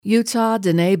Utah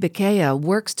Dene Bikea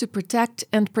works to protect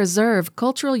and preserve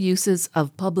cultural uses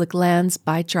of public lands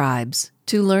by tribes.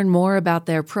 To learn more about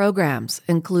their programs,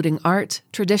 including art,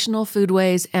 traditional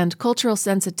foodways, and cultural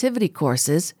sensitivity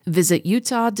courses, visit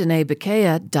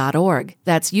utahdenebikea.org.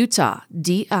 That's Utah,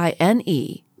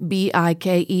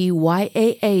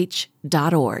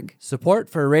 DINEBIKEYAH.org. Support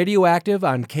for Radioactive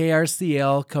on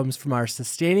KRCL comes from our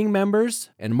sustaining members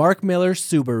and Mark Miller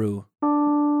Subaru.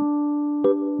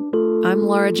 I'm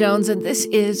Laura Jones, and this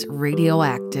is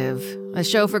Radioactive, a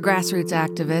show for grassroots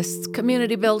activists,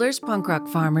 community builders, punk rock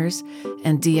farmers,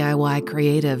 and DIY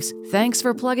creatives. Thanks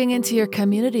for plugging into your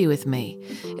community with me.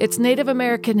 It's Native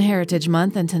American Heritage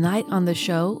Month, and tonight on the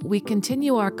show, we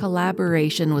continue our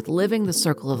collaboration with Living the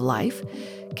Circle of Life,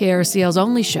 KRCL's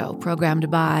only show programmed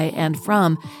by and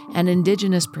from an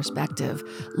Indigenous perspective.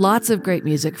 Lots of great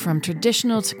music from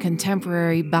traditional to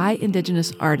contemporary by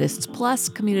Indigenous artists, plus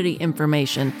community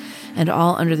information, and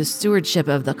all under the stewardship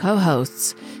of the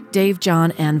co-hosts, Dave,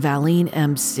 John, and Valine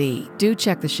MC. Do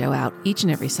check the show out each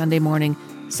and every Sunday morning,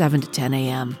 7 to 10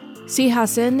 a.m.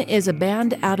 Sihasin is a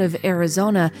band out of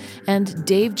Arizona, and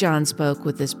Dave John spoke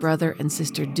with this brother and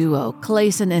sister duo,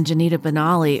 Clayson and Janita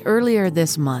Benali, earlier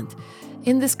this month.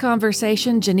 In this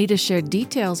conversation, Janita shared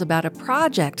details about a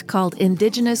project called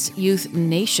Indigenous Youth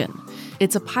Nation.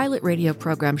 It's a pilot radio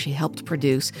program she helped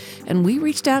produce, and we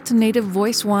reached out to Native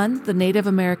Voice One, the Native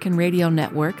American radio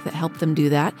network that helped them do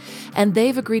that, and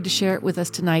they've agreed to share it with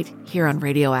us tonight here on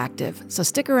Radioactive. So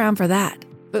stick around for that.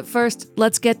 But first,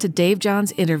 let's get to Dave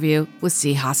John's interview with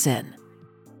Sihasin.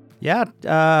 Yeah,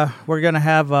 we're going to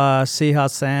have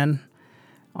Sihasin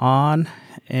on.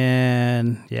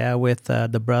 And yeah, with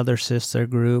the brother-sister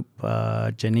group,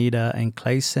 Janita and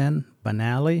Clayson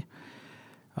Benali.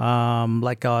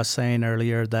 Like I was saying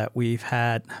earlier, that we've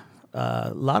had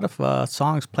a lot of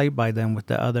songs played by them with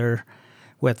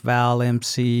Val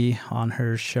MC on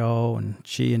her show, and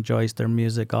she enjoys their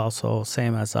music also,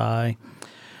 same as I.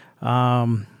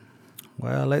 Well,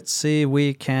 let's see if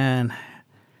we can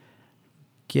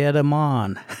get them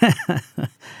on.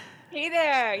 Hey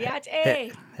there,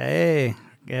 Yate. Hey.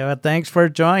 Yeah, well, thanks for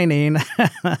joining.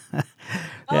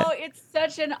 Oh, it's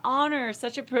such an honor,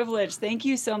 such a privilege. Thank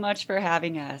you so much for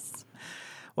having us.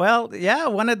 Well, yeah,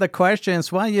 one of the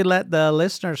questions, why don't you let the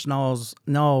listeners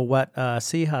know what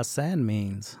Sihasin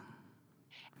means?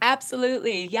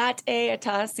 Absolutely. Yate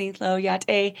ata sintlo,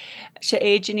 yate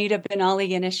sha'e Janita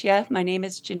Benali Yanishya. My name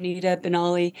is Janita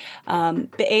Benali.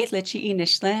 Be'et lechi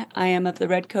inishle. I am of the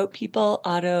Redcoat people,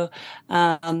 Otto.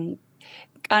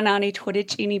 Anani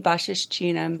Twodichini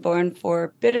Bashishchin. I'm born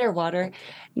for Bitterwater.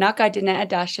 Naka Dina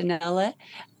Dashanella.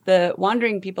 The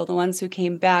wandering people, the ones who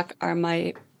came back, are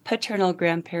my paternal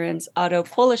grandparents, Otto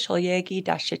Polish Holyegi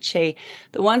Dashiche.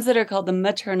 The ones that are called the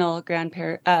maternal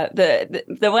grandparents,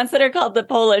 the ones that are called the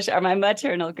Polish are my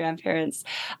maternal grandparents.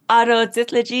 Otto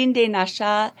Zitlejin de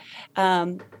Nasha.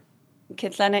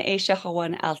 Kitlana Asia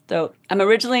Hawan Alto.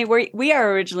 We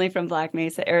are originally from Black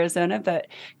Mesa, Arizona, but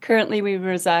currently we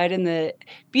reside in the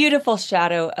beautiful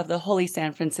shadow of the Holy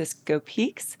San Francisco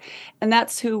Peaks, and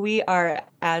that's who we are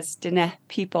as Dene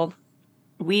people.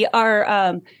 We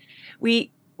are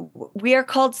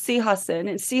called Sihasin,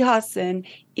 and Sihasin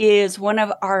is one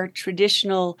of our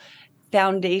traditional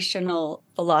foundational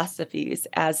philosophies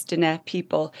as Dene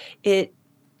people.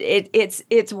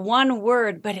 It's one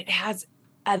word, but it has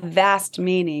a vast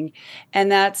meaning,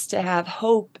 and that's to have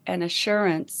hope and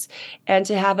assurance, and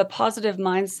to have a positive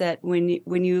mindset when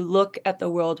you look at the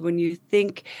world, when you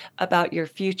think about your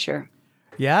future.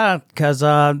 Yeah, because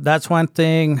that's one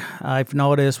thing I've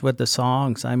noticed with the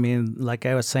songs. I mean, like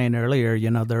I was saying earlier,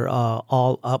 they're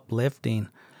all uplifting.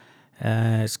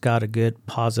 It's got a good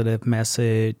positive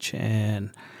message, and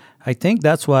I think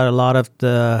that's what a lot of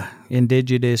the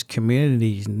indigenous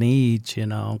communities need,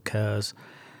 because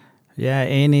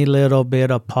any little bit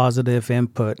of positive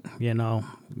input,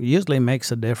 usually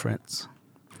makes a difference.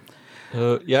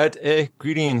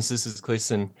 Greetings. This is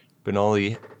Clayson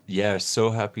Benali. Yeah,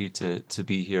 so happy to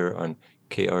be here on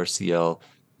KRCL.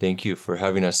 Thank you for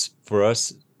having us. For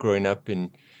us, growing up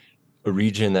in a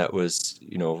region that was,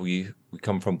 we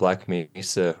come from Black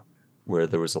Mesa, where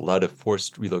there was a lot of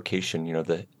forced relocation.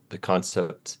 The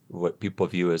concept, what people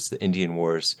view as the Indian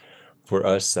Wars. For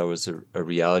us, that was a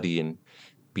reality, and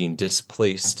being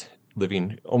displaced,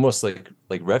 living almost like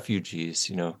refugees,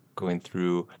 going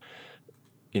through,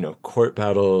 court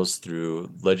battles, through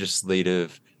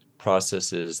legislative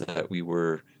processes that we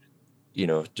were,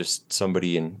 just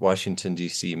somebody in Washington,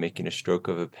 D.C. making a stroke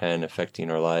of a pen affecting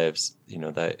our lives,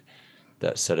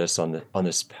 that set us on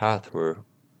this path where,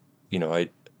 I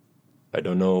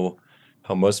don't know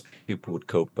how most people would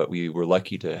cope, but we were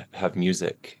lucky to have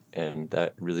music, and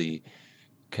that really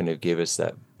kind of gave us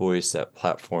that voice, that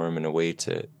platform, and a way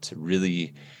to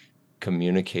really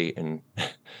communicate and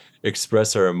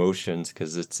express our emotions,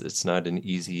 because it's not an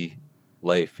easy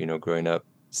life, growing up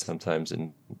sometimes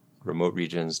in remote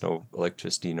regions, no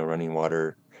electricity, no running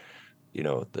water,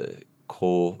 the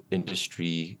coal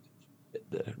industry,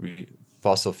 the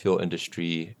fossil fuel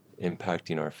industry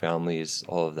impacting our families,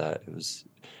 all of that. It was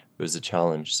a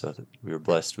challenge, so that we were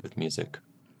blessed with music.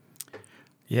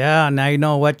 Yeah, now you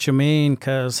know what you mean,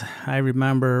 because I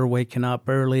remember waking up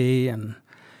early, and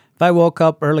if I woke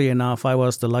up early enough, I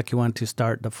was the lucky one to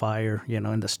start the fire,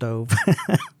 in the stove.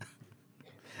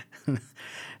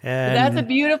 That's a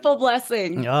beautiful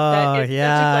blessing. That is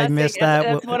yeah, such a I blessing. missed that.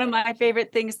 That's one of my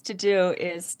favorite things to do,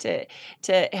 is to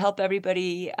help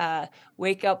everybody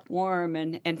wake up warm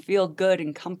and feel good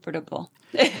and comfortable.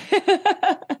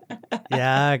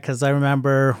 Yeah, because I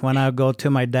remember when I go to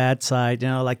my dad's side,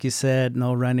 like you said,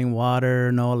 no running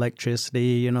water, no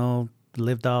electricity,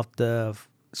 lived off the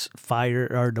fire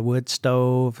or the wood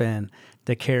stove and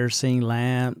the kerosene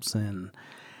lamps, and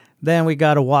then we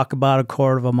got to walk about a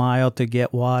quarter of a mile to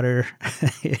get water,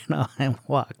 and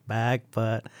walk back.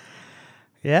 But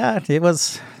yeah, it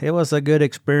was a good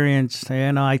experience.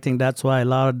 I think that's why a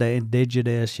lot of the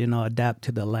indigenous, adapt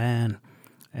to the land.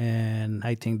 And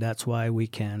I think that's why we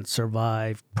can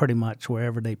survive pretty much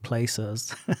wherever they place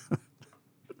us.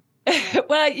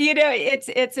 Well,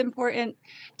 it's important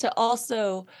to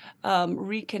also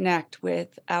reconnect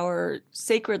with our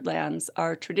sacred lands,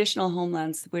 our traditional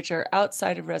homelands, which are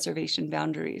outside of reservation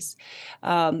boundaries.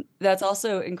 That's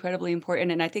also incredibly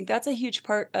important. And I think that's a huge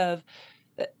part of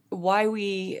why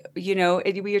you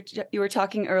were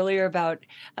talking earlier about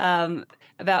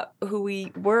who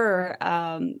we were.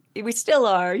 We still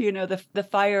are, the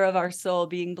fire of our soul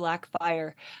being Black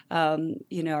Fire,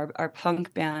 our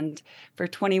punk band for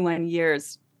 21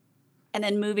 years. And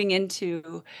then moving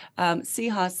into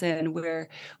Sihasin, where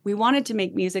we wanted to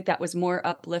make music that was more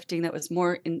uplifting, that was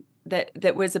more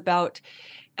that was about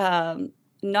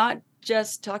not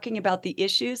just talking about the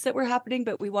issues that were happening,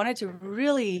 but we wanted to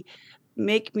really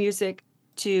make music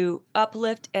to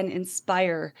uplift and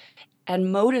inspire and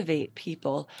motivate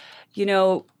people.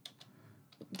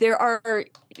 There are,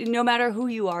 no matter who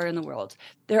you are in the world,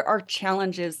 there are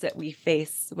challenges that we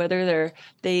face, whether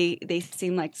they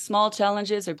seem like small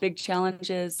challenges or big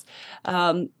challenges.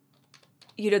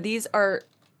 These are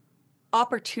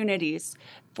opportunities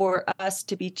for us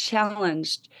to be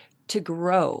challenged to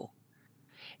grow.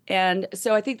 And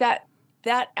so I think that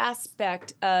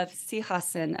aspect of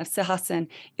Sihasin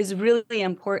is really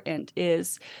important,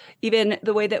 is even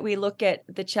the way that we look at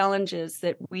the challenges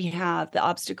that we have, the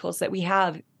obstacles that we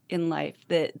have in life,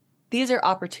 that these are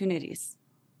opportunities.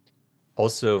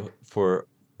 Also,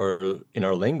 in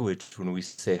our language, when we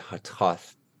say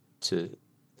hatath, to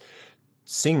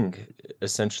sing,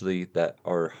 essentially, that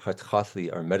our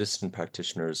hatathli, our medicine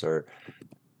practitioners, our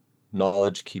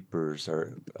knowledge keepers,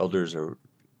 our elders, are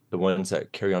the ones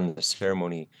that carry on the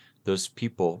ceremony, those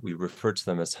people, we refer to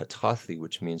them as hatathli,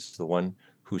 which means the one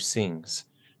who sings.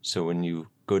 So when you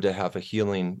go to have a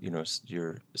healing,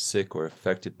 you're sick or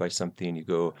affected by something, you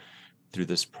go through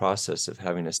this process of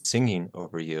having a singing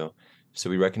over you. So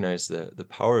we recognize the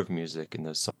power of music in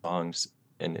those songs,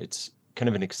 and it's kind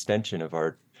of an extension of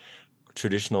our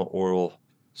traditional oral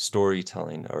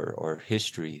storytelling, our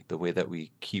history, the way that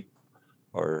we keep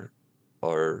our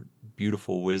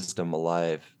beautiful wisdom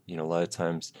alive. A lot of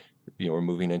times, we're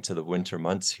moving into the winter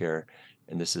months here,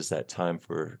 and this is that time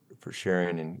for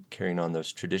sharing and carrying on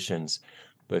those traditions.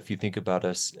 But if you think about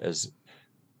us as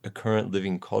a current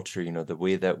living culture, the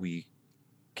way that we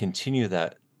continue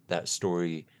that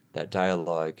story, that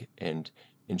dialogue, and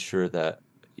ensure that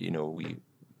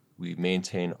we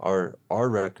maintain our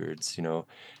records.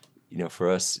 For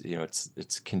us,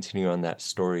 it's continuing on that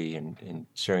story and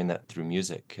sharing that through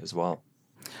music as well.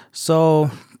 So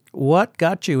what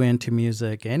got you into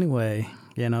music anyway,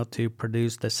 to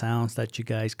produce the sounds that you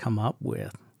guys come up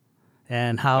with?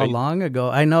 And how long ago?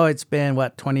 I know it's been,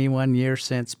 21 years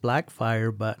since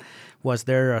Blackfire, but was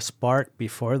there a spark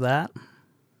before that?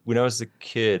 When I was a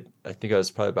kid, I think I was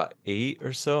probably about 8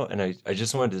 or so, and I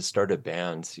just wanted to start a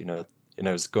band, and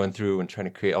I was going through and trying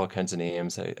to create all kinds of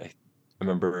names. I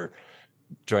remember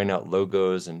drawing out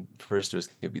logos, and first it was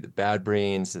going to be the Bad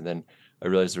Brains, and then I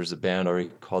realized there was a band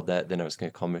already called that. Then I was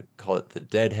going to call it the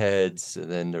Deadheads,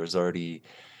 and then there was already,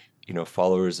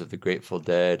 followers of the Grateful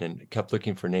Dead, and kept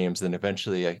looking for names. Then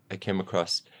eventually I came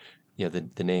across,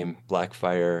 the name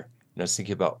Blackfire, and I was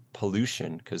thinking about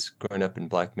pollution, because growing up in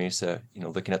Black Mesa,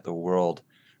 looking at the world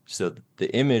So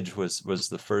the image was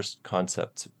the first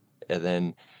concept, and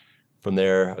then from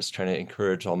there I was trying to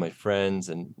encourage all my friends,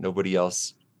 and nobody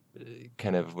else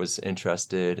kind of was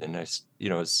interested. And I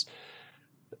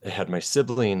had my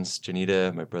siblings,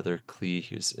 Janita, my brother Clee,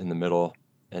 he was in the middle,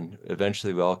 and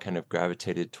eventually we all kind of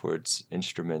gravitated towards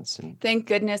instruments. And Thank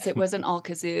goodness it wasn't all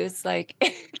kazoos. Like,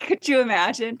 could you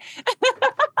imagine?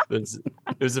 it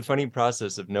was a funny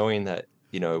process of knowing that,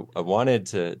 I wanted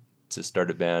to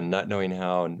start a band, not knowing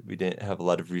how, and we didn't have a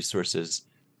lot of resources.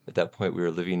 At that point, we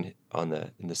were living in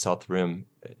the South Rim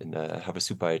in the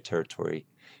Havasupai territory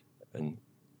in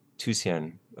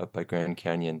Tusayan up by Grand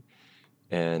Canyon.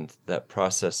 And that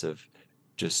process of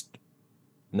just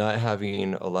not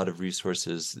having a lot of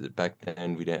resources back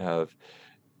then, we didn't have,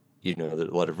 a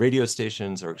lot of radio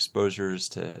stations or exposures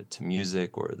to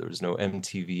music, or there was no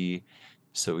MTV.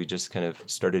 So we just kind of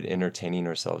started entertaining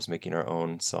ourselves, making our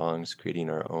own songs, creating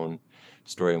our own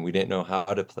story. And we didn't know how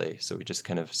to play. So we just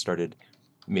kind of started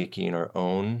making our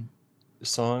own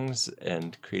songs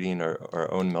and creating our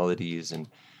own melodies. And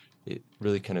it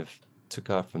really kind of took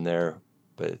off from there.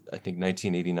 But I think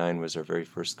 1989 was our very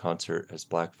first concert as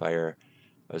Blackfire.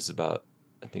 I was about,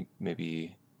 I think,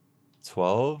 maybe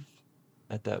 12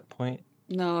 at that point.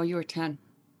 No, you were 10.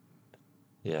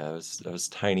 Yeah, I was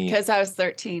tiny. Because I was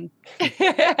 13.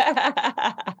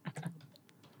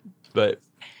 But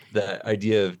the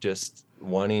idea of just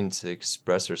wanting to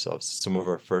express ourselves, some of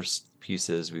our first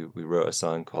pieces, we wrote a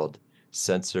song called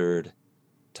Censored,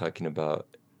 talking about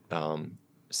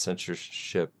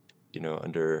censorship,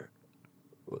 under,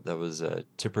 that was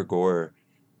Tipper Gore.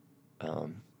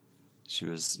 She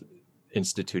was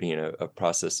instituting a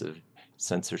process of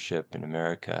censorship in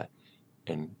America.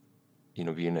 And,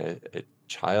 being a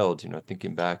child,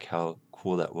 thinking back how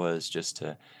cool that was, just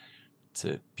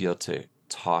to be able to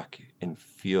talk and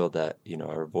feel that,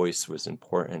 our voice was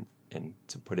important, and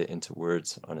to put it into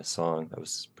words on a song, that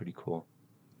was pretty cool.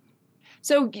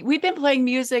 So we've been playing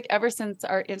music ever since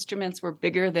our instruments were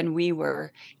bigger than we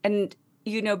were. And,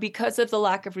 because of the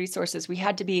lack of resources, we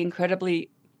had to be incredibly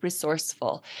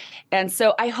resourceful. And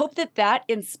so I hope that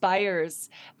inspires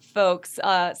folks,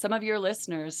 some of your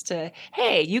listeners, to,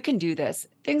 hey, you can do this.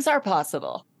 Things are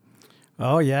possible.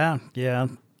 Oh, yeah. Yeah.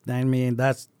 I mean,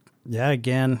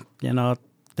 again, the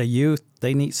youth,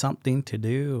 they need something to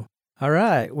do. All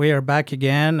right. We are back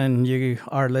again, and you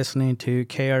are listening to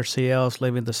KRCL's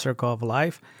Living the Circle of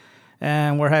Life.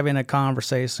 And we're having a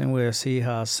conversation with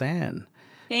Siha San.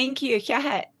 Thank you.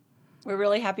 Yeah. We're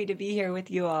really happy to be here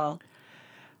with you all.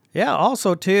 Yeah,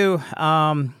 also, too,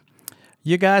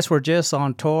 you guys were just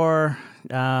on tour,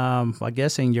 I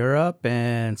guess, in Europe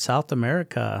and South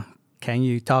America. Can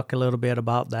you talk a little bit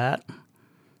about that?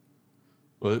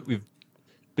 Well, we've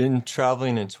been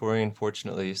traveling and touring,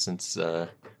 fortunately, since, I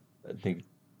think,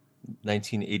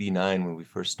 1989 when we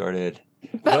first started.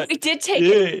 But we did take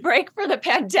a break for the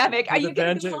pandemic. Are you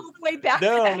going to go all the way back?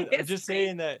 No, I'm just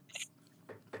saying that,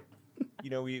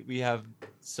 we have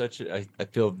I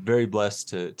feel very blessed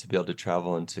to be able to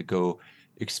travel and to go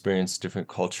experience different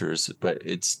cultures, but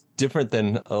it's different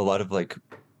than a lot of, like,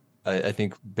 I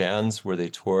think, bands where they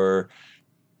tour,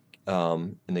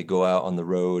 and they go out on the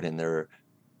road and they're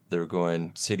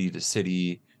going city to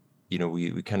city.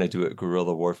 We kind of do it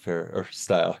guerrilla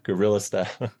style,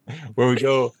 where we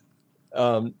go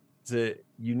to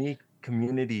unique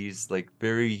communities, like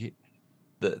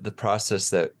the process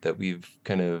that we've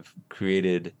kind of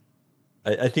created.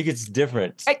 I think it's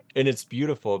different, and it's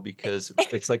beautiful because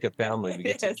it's like a family. We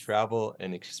get to travel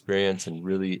and experience and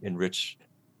really enrich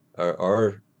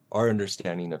our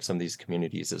understanding of some of these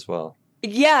communities as well.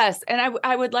 Yes. And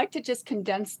I would like to just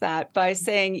condense that by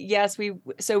saying, yes, we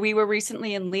were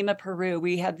recently in Lima, Peru.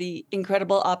 We had the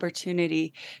incredible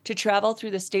opportunity to travel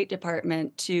through the State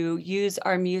Department to use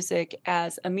our music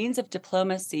as a means of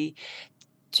diplomacy,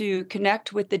 to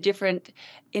connect with the different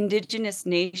indigenous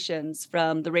nations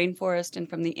from the rainforest and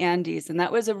from the Andes. And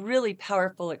that was a really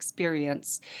powerful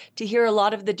experience to hear a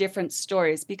lot of the different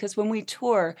stories, because when we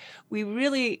tour, we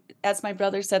really, as my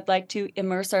brother said, like to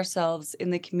immerse ourselves in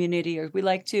the community, or we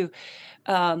like to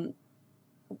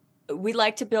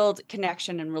build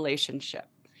connection and relationship.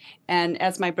 And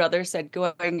as my brother said,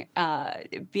 being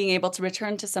able to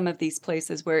return to some of these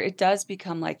places where it does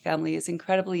become like family is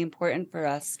incredibly important for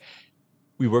us.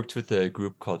 We worked with a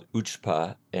group called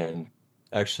Uchpa and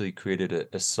actually created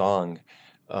a song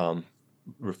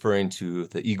referring to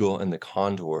the eagle and the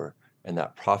condor and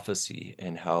that prophecy,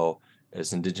 and how,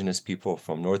 as indigenous people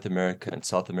from North America and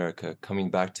South America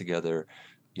coming back together,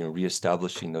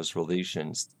 reestablishing those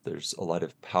relations, there's a lot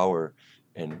of power,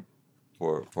 and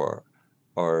for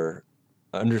our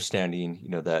understanding,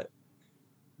 that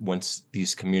once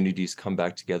these communities come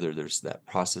back together, there's that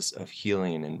process of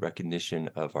healing and recognition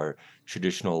of our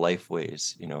traditional life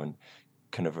ways, and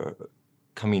kind of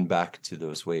coming back to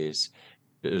those ways.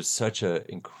 It was such an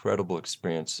incredible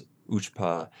experience.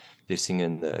 Uchpa, they sing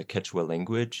in the Quechua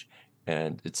language,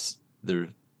 and they're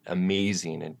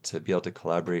amazing. And to be able to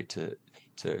collaborate to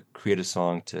create a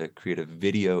song, to create a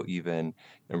video even,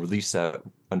 and release that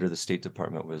under the State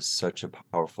Department was such a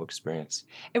powerful experience.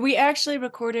 And we actually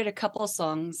recorded a couple of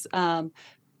songs,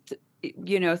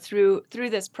 through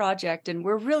this project, and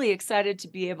we're really excited to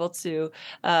be able to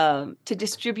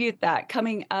distribute that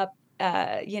coming up.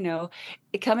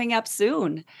 Coming up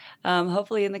soon.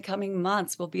 Hopefully in the coming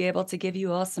months, we'll be able to give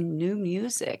you all some new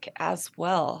music as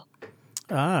well.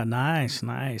 Ah, nice.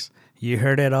 You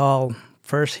heard it all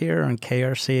first here on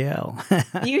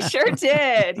KRCL. You sure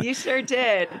did. You sure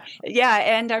did. Yeah,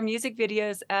 and our music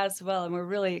videos as well. And we're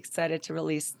really excited to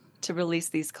release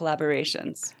these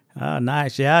collaborations. Oh,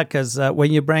 nice. Yeah, because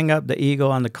when you bring up the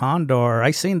Eagle and the Condor, I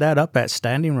seen that up at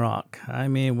Standing Rock. I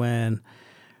mean, when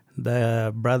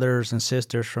the brothers and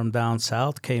sisters from down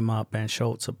south came up and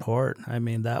showed support, I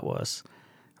mean, that was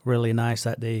really nice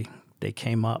that they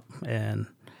came up. And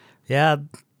yeah,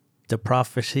 the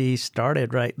prophecy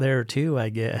started right there too, I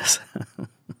guess.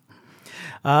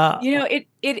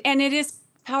 It is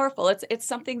powerful. It's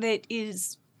something that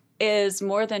is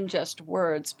more than just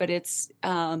words, but it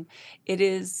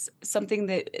is something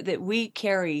that we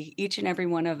carry, each and every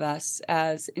one of us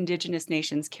as Indigenous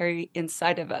nations carry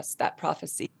inside of us, that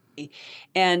prophecy.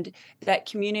 And that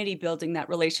community building, that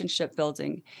relationship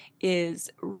building is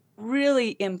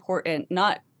really important,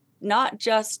 not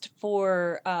just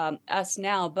for us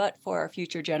now, but for our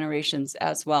future generations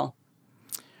as well.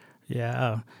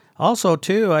 Yeah. Also,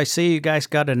 too, I see you guys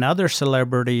got another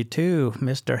celebrity, too,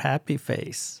 Mr. Happy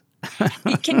Face.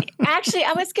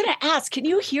 I was going to ask, can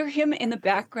you hear him in the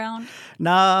background?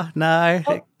 No,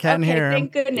 I can't hear him.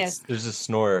 Thank goodness. There's a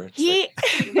snorer. He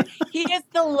is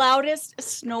the loudest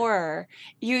snorer.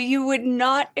 You would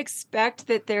not expect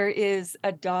that there is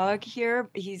a dog here.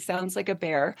 He sounds like a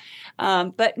bear.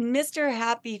 But Mr.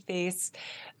 Happy Face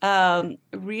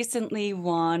recently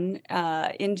won,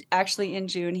 in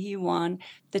June, he won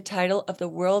the title of the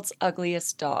world's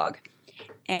ugliest dog.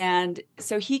 And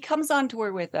so he comes on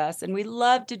tour with us, and we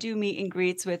love to do meet and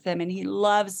greets with him, and he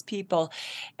loves people.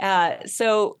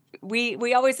 So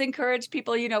we always encourage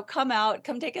people,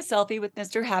 come take a selfie with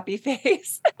Mr. Happy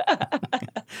Face.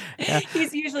 Yeah.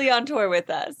 He's usually on tour with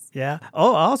us. Yeah.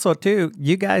 Oh, also, too,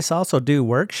 you guys also do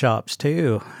workshops,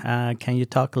 too. Can you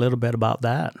talk a little bit about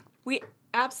that? We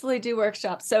absolutely do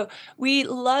workshops. So we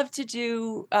love to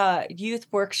do youth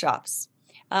workshops.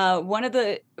 One of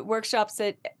the workshops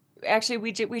that actually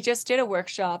we just did a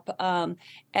workshop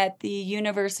at the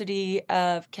University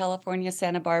of California,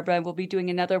 Santa Barbara. We'll be doing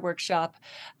another workshop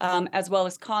as well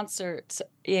as concerts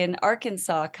in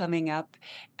Arkansas coming up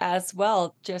as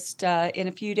well, just in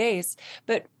a few days.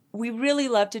 But we really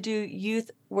love to do youth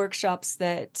workshops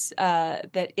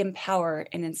that empower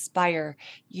and inspire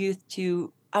youth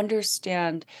to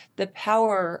understand the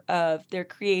power of their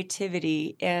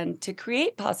creativity and to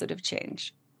create positive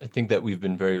change. I think that we've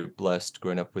been very blessed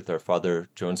growing up with our father,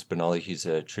 Joan Spinelli. He's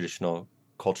a traditional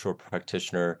cultural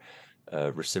practitioner,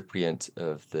 recipient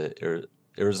of the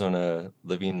Arizona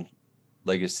Living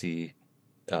Legacy.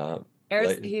 I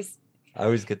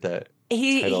always get that.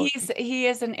 He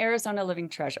is an Arizona Living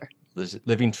Treasure.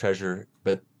 Living Treasure,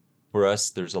 but for us,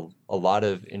 there's a lot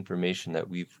of information that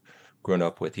we've grown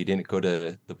up with. He didn't go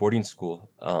to the boarding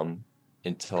school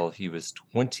until he was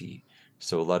 20.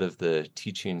 So a lot of the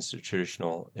teachings, the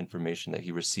traditional information that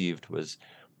he received was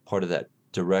part of that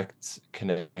direct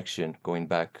connection going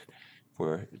back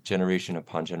for generation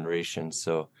upon generation.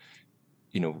 So,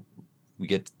 we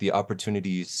get the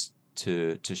opportunities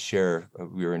to share.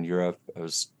 We were in Europe. I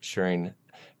was sharing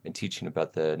and teaching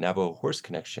about the Navajo Horse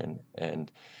Connection.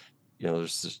 And,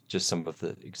 there's just some of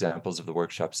the examples of the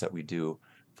workshops that we do,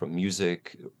 from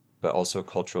music, but also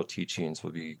cultural teachings.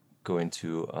 We'll be going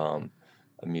to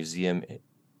a museum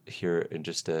here in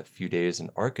just a few days in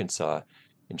Arkansas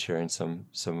and sharing some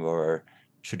of our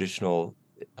traditional.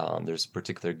 There's a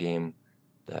particular game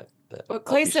that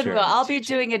Clayson will. I'll be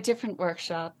doing a different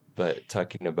workshop. But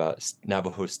talking about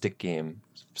Navajo stick game.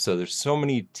 So there's so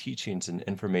many teachings and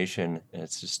information, and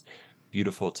it's just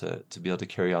beautiful to be able to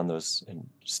carry on those and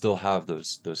still have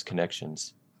those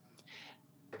connections.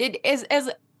 It is, as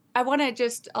I want to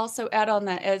just also add on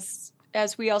that,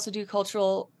 as we also do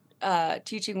cultural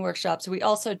teaching workshops, we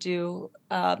also do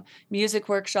music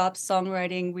workshops,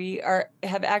 songwriting. We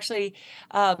have actually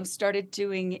started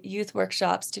doing youth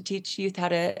workshops to teach youth how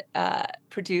to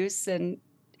produce and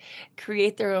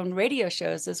create their own radio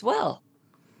shows as well.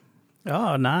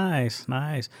 Oh, nice,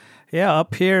 nice. Yeah,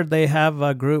 up here they have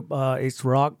a group. It's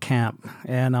Rock Camp,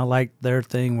 and I like their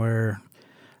thing where,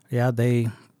 yeah, they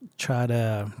try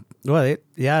to. Well,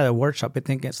 the workshop. I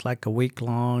think it's like a week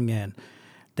long, and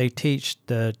they teach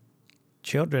the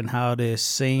children how to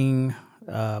sing,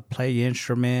 play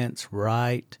instruments,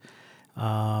 write.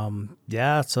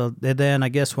 Yeah, so then I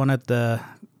guess one of the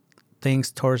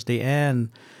things towards the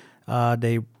end,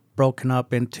 they broken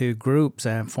up into groups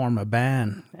and form a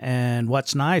band. And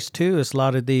what's nice too is a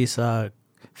lot of these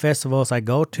festivals I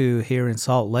go to here in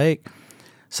Salt Lake,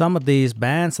 some of these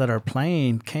bands that are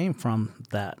playing came from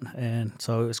that. And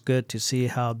so it's good to see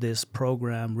how this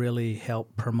program really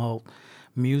helped promote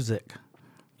music,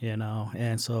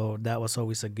 and so that was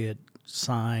always a good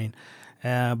sign.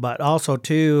 But also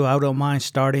too, I don't mind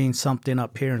starting something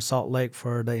up here in Salt Lake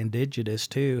for the indigenous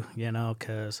too,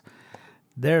 because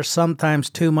there's sometimes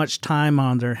too much time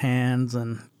on their hands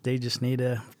and they just need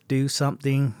to do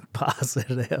something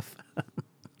positive.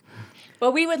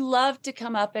 Well, we would love to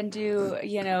come up and do,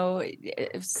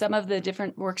 some of the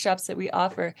different workshops that we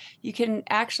offer. You can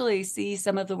actually see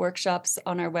some of the workshops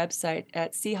on our website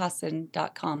at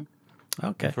sihasin.com.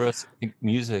 Okay. For us, I think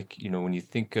music, when you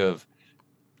think of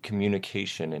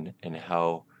communication and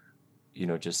how,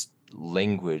 just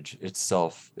language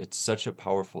itself, it's such a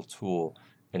powerful tool,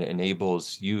 and it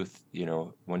enables youth,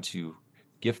 once you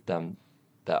gift them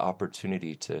that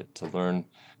opportunity to learn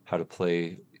how to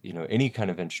play, any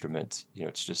kind of instrument,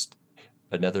 it's just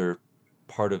another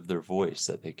part of their voice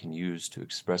that they can use to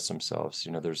express themselves.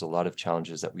 There's a lot of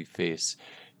challenges that we face.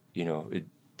 It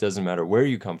doesn't matter where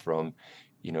you come from,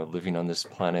 living on this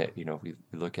planet, we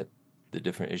look at the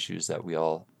different issues that we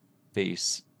all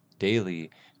face daily,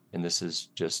 and this is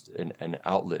just an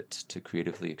outlet to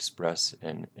creatively express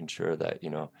and ensure that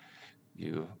you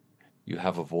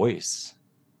have a voice.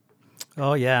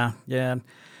 Oh yeah.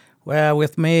 Well,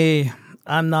 with me,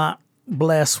 I'm not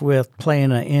blessed with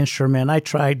playing an instrument. I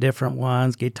tried different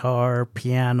ones: guitar,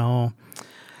 piano.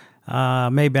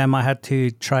 Maybe I might have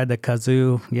to try the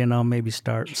kazoo, maybe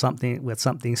start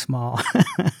something small.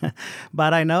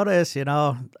 But I noticed,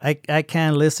 I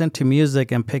can listen to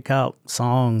music and pick out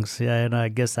songs. Yeah, and I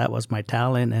guess that was my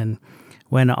talent. And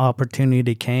when an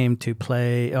opportunity came to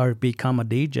play or become a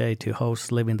DJ to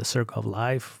host Living the Circle of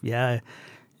Life, yeah,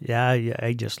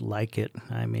 I just like it.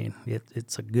 I mean,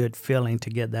 it's a good feeling to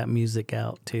get that music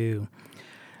out too.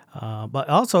 But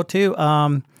also too,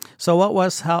 so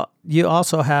how you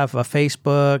also have a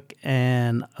Facebook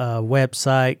and a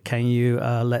website? Can you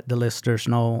let the listeners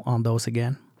know on those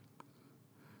again?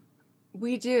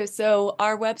 We do. So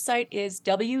our website is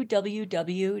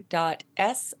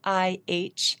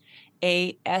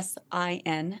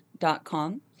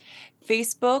www.sihasin.com.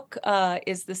 Facebook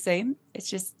is the same. It's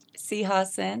just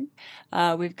Sihasin.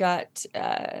 We've got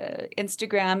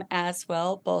Instagram as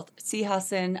well, both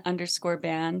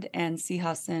Sihasin_band and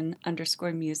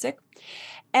Sihasin_music.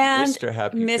 And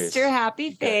Mr.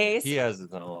 Happy Face. He has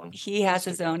his own. He has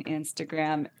his own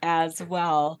Instagram as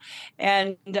well.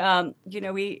 And,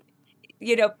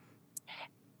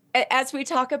 as we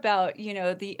talk about,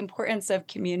 the importance of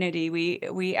community,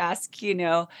 we ask you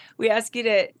to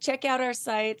check out our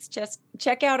sites, just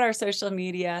check out our social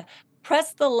media,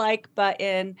 press the like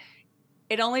button.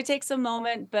 It only takes a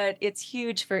moment, but it's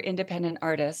huge for independent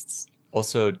artists.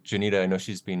 Also, Janita, I know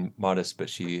she's being modest, but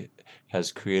she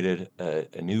has created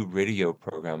a new radio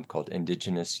program called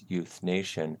Indigenous Youth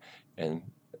Nation. And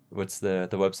what's the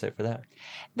website for that?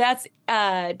 That's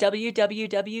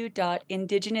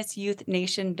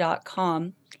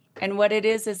www.indigenousyouth.nation.com. And what it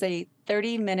is a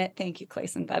 30-minute, thank you,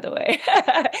 Clayson, by the way.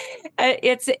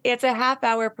 It's a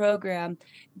half-hour program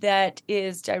that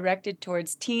is directed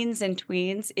towards teens and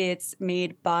tweens. It's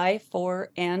made by, for,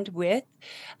 and with,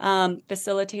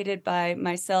 facilitated by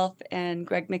myself and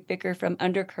Greg McVicker from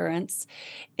Undercurrents.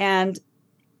 And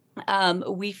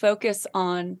we focus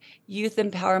on youth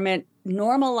empowerment,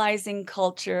 normalizing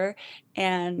culture,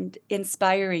 and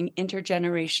inspiring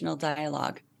intergenerational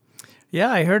dialogue. Yeah,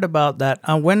 I heard about that.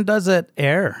 When does it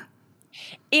air?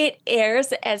 It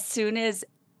airs as soon as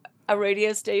a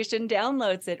radio station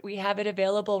downloads it. We have it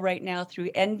available right now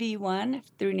through NV1,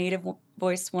 through Native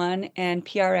Voice One, and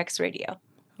PRX Radio.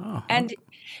 Oh, and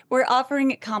we're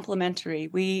offering it complimentary.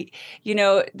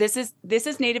 This is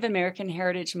Native American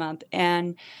Heritage Month,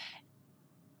 and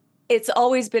it's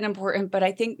always been important, but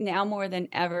I think now more than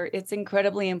ever, it's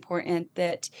incredibly important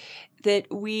that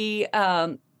we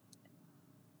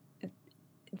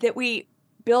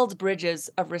build bridges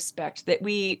of respect, that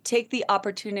we take the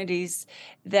opportunities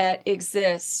that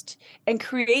exist and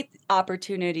create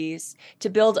opportunities to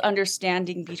build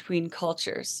understanding between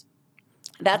cultures.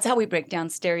 That's how we break down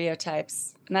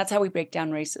stereotypes, and that's how we break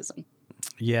down racism.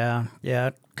 Yeah,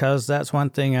 because that's one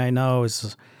thing I know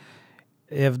is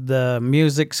if the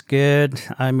music's good,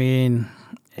 I mean,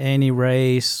 any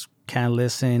race can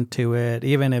listen to it,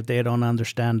 even if they don't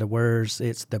understand the words.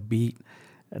 It's the beat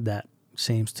that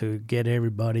seems to get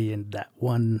everybody in that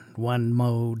one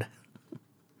mode.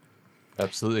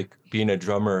 Absolutely. Being a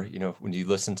drummer, when you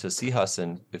listen to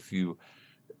Sihasan, if you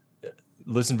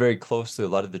listen very closely, a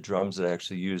lot of the drums that I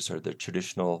actually use are the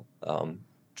traditional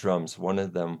drums. One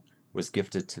of them was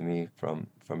gifted to me from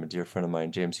a dear friend of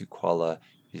mine, James Ukwala.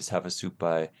 He's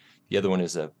Havasupai. The other one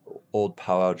is a old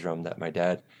powwow drum that my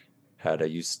dad had. I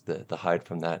used the hide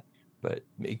from that. But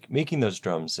making those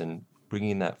drums and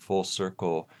bringing that full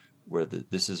circle where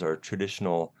this is our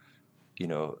traditional,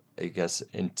 I guess,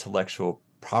 intellectual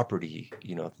property,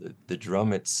 the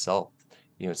drum itself,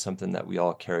 it's something that we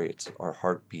all carry. It's our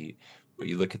heartbeat. But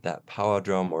you look at that powwow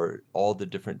drum or all the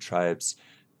different tribes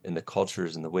and the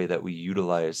cultures and the way that we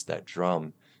utilize that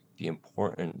drum, the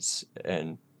importance,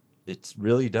 and it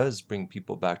really does bring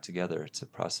people back together. It's a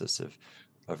process of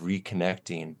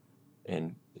reconnecting.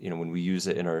 And, when we use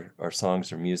it in our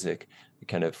songs or music, we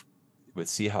kind of, with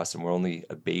Sihasan, we're only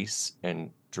a bass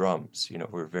and drums,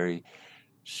 we're very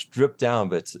stripped down,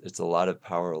 but it's a lot of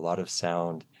power, a lot of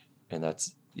sound. And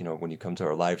that's, when you come to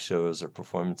our live shows or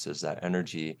performances, that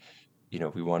energy,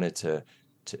 we wanted to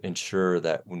ensure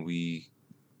that when we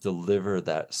deliver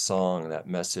that song, that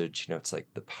message, it's like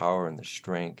the power and the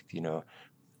strength,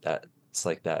 that it's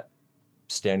like that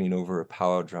standing over a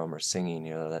powwow drum or singing,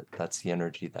 that's the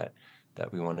energy that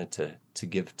we wanted to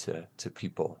give to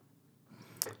people.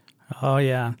 Oh,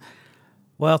 yeah.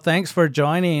 Well, thanks for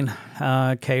joining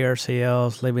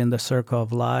KRCL's Living the Circle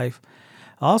of Life.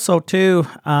 Also, too,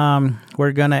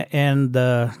 we're going to end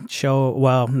the show,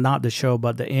 well, not the show,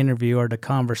 but the interview or the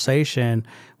conversation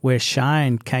with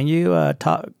Shine. Can you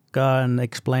talk and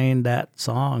explain that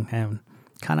song and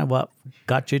kind of what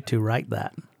got you to write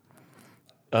that?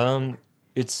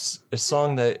 It's a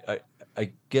song that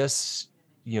I guess,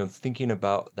 thinking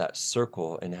about that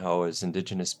circle and how as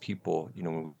Indigenous people,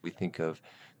 when we think of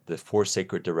the 4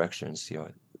 sacred directions,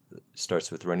 it starts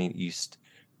with running east,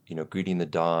 greeting the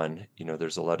dawn.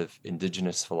 There's a lot of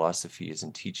Indigenous philosophies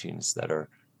and teachings that are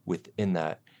within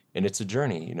that. And it's a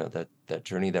journey, that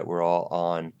journey that we're all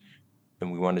on.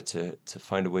 And we wanted to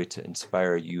find a way to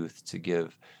inspire youth to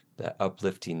give that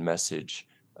uplifting message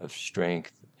of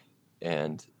strength.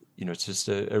 And, it's just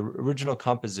a original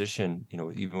composition,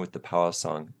 even with the powwow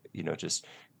song, just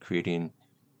creating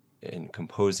and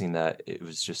composing that. It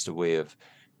was just a way of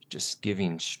just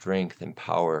giving strength and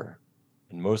power,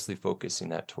 and mostly focusing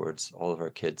that towards all of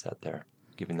our kids out there,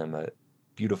 giving them a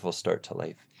beautiful start to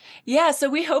life. Yeah, so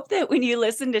we hope that when you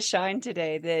listen to Shine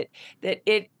today, that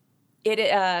it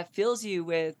fills you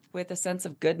with a sense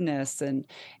of goodness and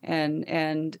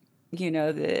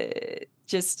the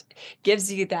just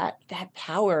gives you that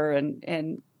power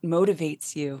and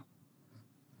motivates you.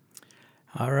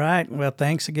 All right. Well,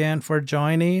 thanks again for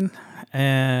joining.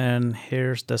 And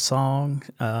here's the song,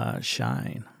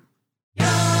 Shine.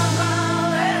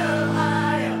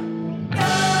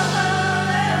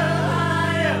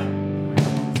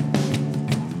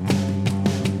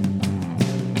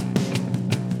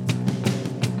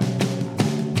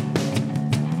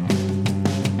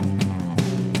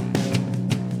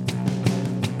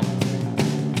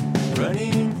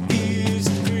 Running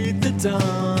east, greet the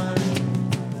dawn,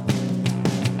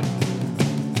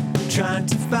 trying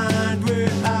to find where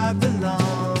I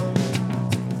belong.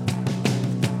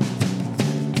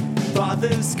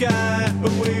 Father sky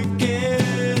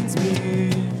awakens me,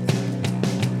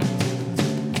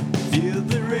 feel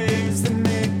the rays that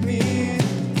make me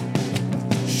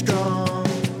strong.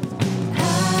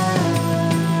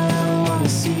 I wanna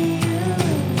see you.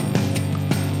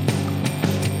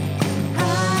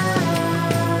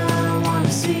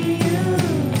 See you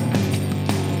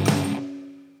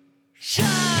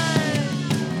shine.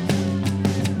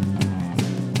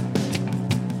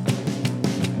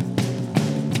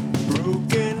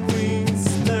 Broken wings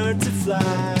learn to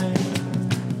fly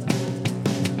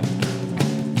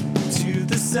to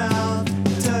the south,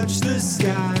 touch the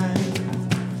sky.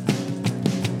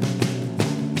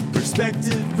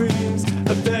 Perspective brings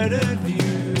a better view.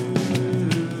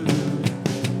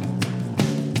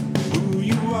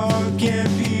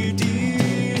 Can't be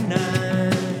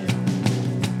denied.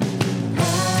 I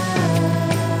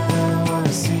wanna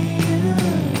see you.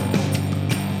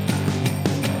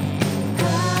 I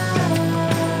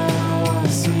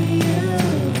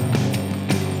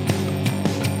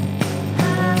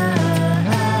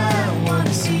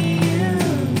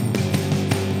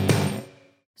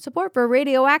Support for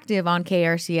Radioactive on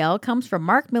KRCL comes from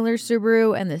Mark Miller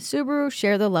Subaru and the Subaru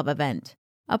Share the Love event,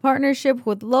 a partnership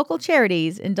with local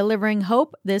charities in delivering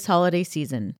hope this holiday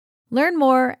season. Learn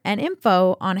more and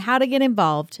info on how to get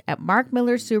involved at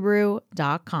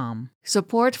markmillersubaru.com.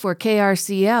 Support for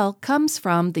KRCL comes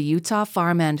from the Utah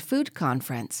Farm and Food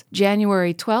Conference,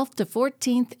 January 12th to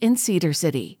 14th in Cedar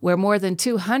City, where more than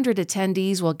 200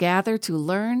 attendees will gather to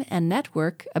learn and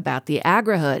network about the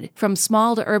agrihood, from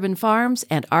small to urban farms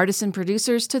and artisan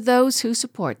producers to those who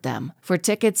support them. For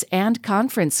tickets and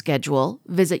conference schedule,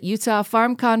 visit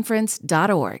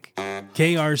utahfarmconference.org.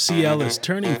 KRCL is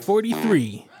turning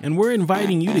 43, and we're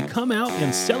inviting you to come out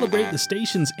and celebrate the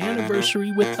station's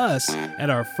anniversary with us at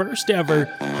our first ever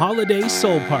Holiday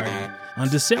Soul Party on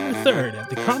December 3rd at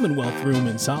the Commonwealth Room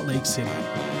in Salt Lake City.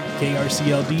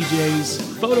 KRCL DJs,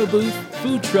 photo booth,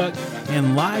 food truck,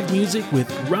 and live music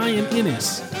with Ryan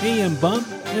Innes, AM Bump,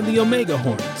 and the Omega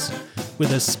Horns,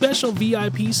 with a special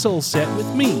VIP soul set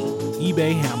with me,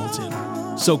 eBay Hamilton.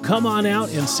 So come on out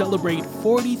and celebrate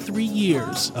 43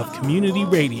 years of community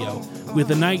radio with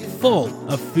a night full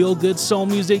of feel-good soul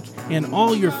music and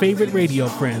all your favorite radio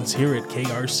friends here at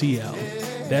KRCL.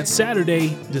 That's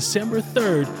Saturday, December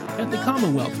 3rd at the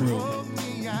Commonwealth Room.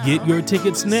 Get your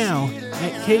tickets now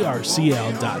at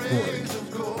krcl.org.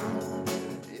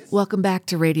 Welcome back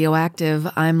to Radioactive.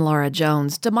 I'm Laura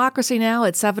Jones. Democracy Now!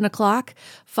 At 7 o'clock,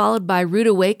 followed by Rude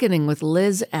Awakening with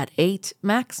Liz at 8,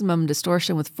 Maximum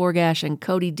Distortion with Forgash and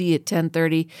Cody D at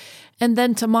 10:30, and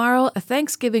then tomorrow, a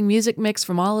Thanksgiving music mix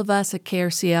from all of us at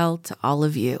KRCL to all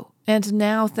of you. And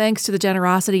now, thanks to the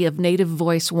generosity of Native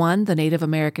Voice One, the Native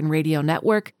American Radio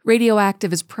Network,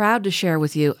 Radioactive is proud to share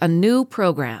with you a new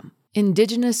program,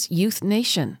 Indigenous Youth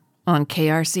Nation, on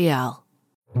KRCL.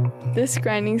 This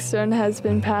grinding stone has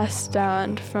been passed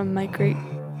down from my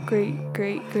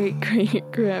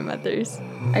great-great-great-great-grandmothers.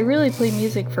 I really play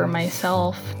music for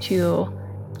myself to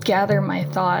gather my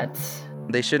thoughts.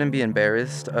 They shouldn't be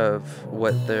embarrassed of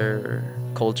what their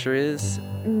culture is.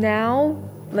 Now,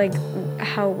 like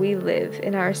how we live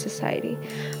in our society,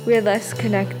 we're less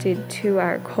connected to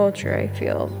our culture, I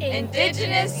feel.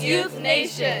 Indigenous Youth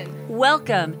Nation!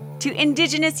 Welcome to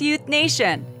Indigenous Youth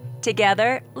Nation.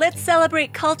 Together, let's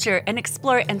celebrate culture and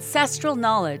explore ancestral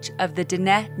knowledge of the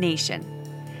Diné Nation.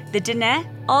 The Diné,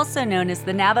 also known as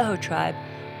the Navajo tribe,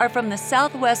 are from the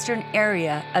southwestern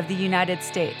area of the United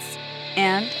States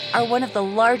and are one of the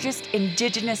largest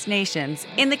indigenous nations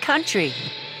in the country.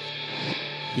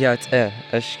 Yat'e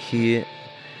Ashki,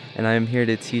 and I am here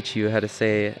to teach you how to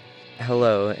say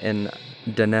hello in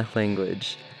Diné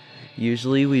language.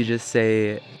 Usually we just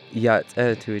say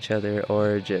Yat'e to each other,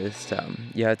 or just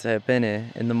Yat'e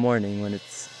Bene in the morning when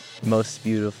it's most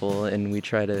beautiful and we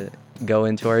try to go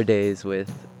into our days with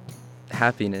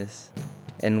happiness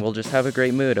and we'll just have a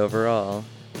great mood overall.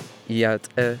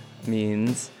 Yat'e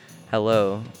means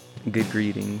hello, good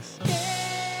greetings.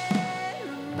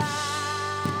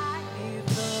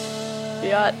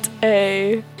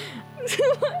 Yat'e.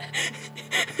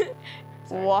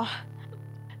 Wah.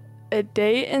 A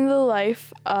day in the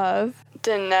life of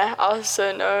Diné,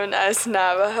 also known as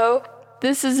Navajo.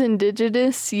 This is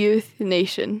Indigenous Youth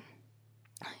Nation.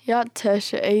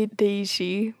 Yat'e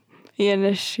Deji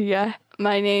Yanashia.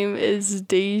 My name is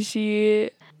Deji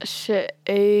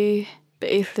She'e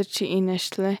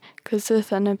Be'ethachi'inashle,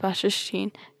 Kusathana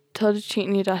Bashashin,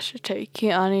 Todachini Dashate,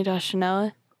 Kiani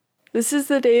Dashanella. This is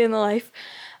the day in the life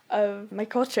of my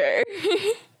culture.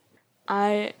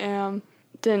 I am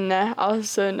Diné,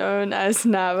 also known as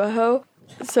Navajo.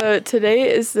 So today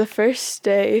is the first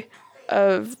day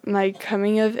of my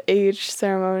coming of age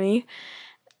ceremony.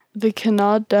 The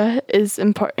Kanada is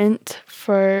important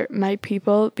for my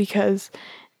people because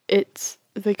it's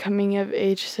the coming of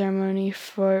age ceremony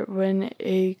for when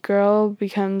a girl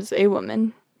becomes a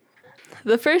woman.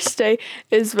 The first day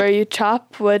is where you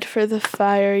chop wood for the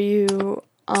fire, you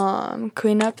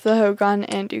clean up the hogan,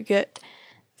 and you get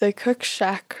the cook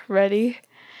shack ready.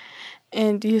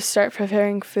 And you start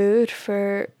preparing food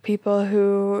for people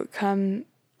who come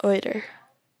later.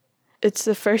 It's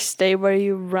the first day where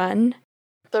you run.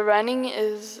 The running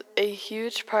is a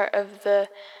huge part of the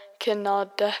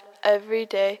Kanada. Every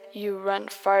day you run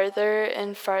farther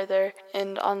and farther,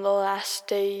 and on the last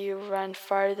day you run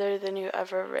farther than you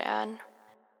ever ran.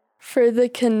 For the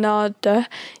Kanada,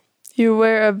 you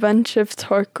wear a bunch of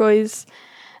turquoise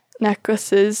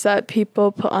necklaces that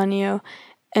people put on you,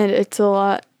 and it's a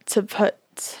lot to put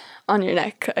on your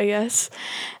neck, I guess.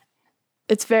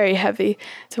 It's very heavy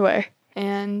to wear.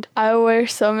 And I wear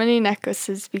so many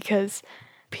necklaces because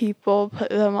people put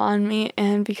them on me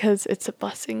and because it's a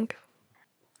blessing.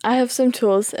 I have some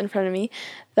tools in front of me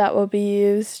that will be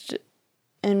used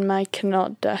in my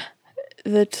kinolda.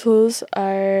 The tools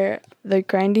are the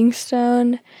grinding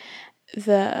stone,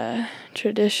 the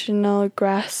traditional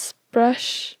grass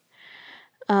brush,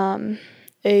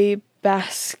 a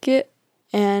basket,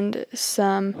 and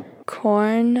some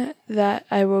corn that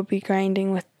I will be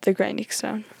grinding with the grinding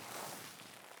stone.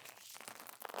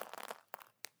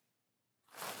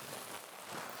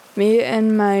 Me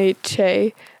and my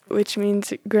che, which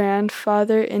means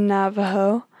grandfather in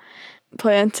Navajo,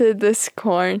 planted this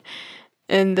corn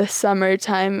in the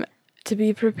summertime to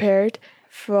be prepared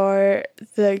for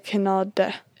the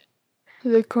kinolda.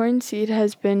 The corn seed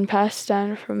has been passed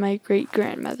down from my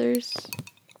great-grandmothers.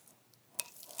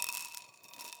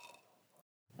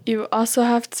 You also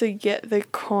have to get the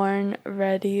corn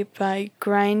ready by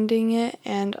grinding it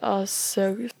and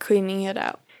also cleaning it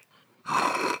out.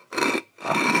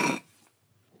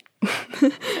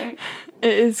 It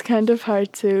is kind of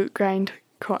hard to grind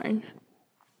corn.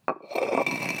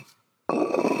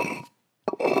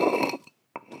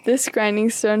 This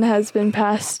grinding stone has been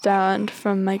passed down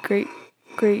from my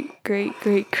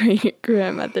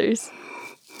great-grandmothers.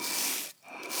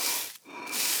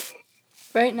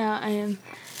 Right now I am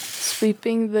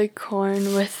sweeping the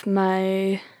corn with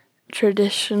my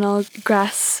traditional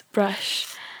grass brush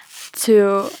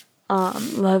to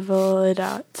level it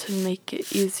out to make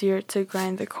it easier to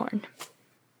grind the corn.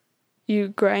 You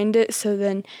grind it so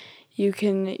then you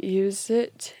can use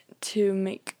it to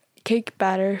make cake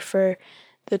batter for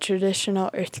the traditional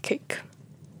earth cake.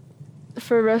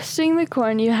 For roasting the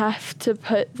corn, you have to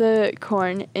put the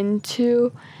corn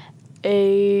into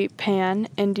a pan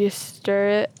and you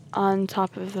stir it on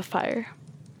top of the fire.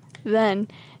 Then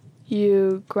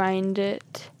you grind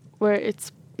it where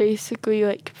it's basically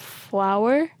like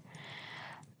flour.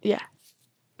 Yeah.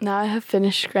 Now I have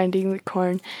finished grinding the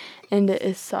corn and it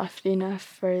is soft enough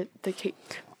for the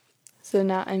cake. So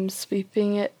now I'm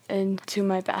sweeping it into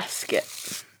my basket.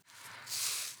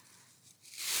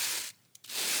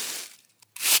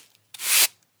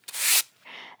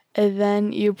 And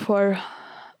then you pour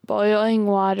boiling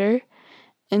water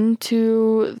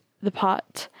into the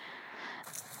pot.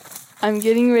 I'm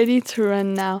getting ready to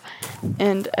run now,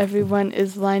 and everyone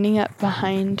is lining up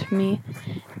behind me,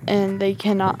 and they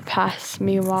cannot pass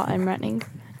me while I'm running.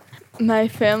 My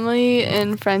family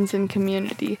and friends and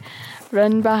community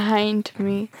run behind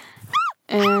me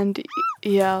and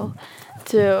yell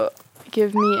to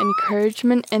give me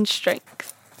encouragement and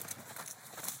strength.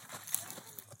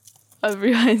 A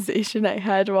realization I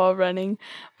had while running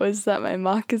was that my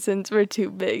moccasins were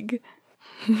too big.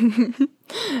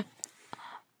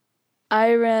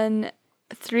 I run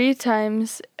 3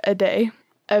 times a day.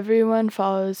 Everyone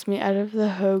follows me out of the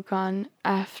Hogan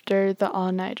after the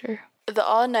all-nighter. The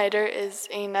all-nighter is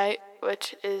a night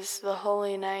which is the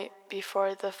holy night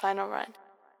before the final run.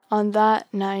 On that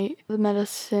night, the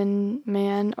medicine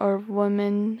man or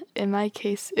woman, in my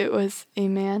case it was a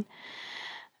man,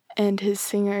 and his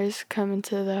singers come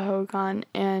into the Hogan,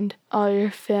 and all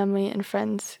your family and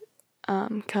friends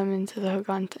come into the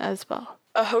Hogan as well.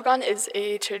 A Hogan is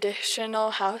a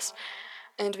traditional house,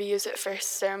 and we use it for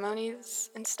ceremonies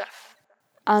and stuff.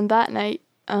 On that night,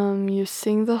 you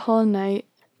sing the whole night.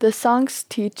 The songs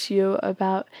teach you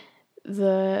about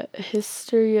the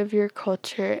history of your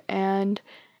culture and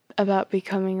about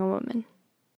becoming a woman.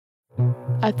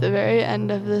 At the very end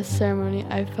of the ceremony,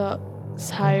 I felt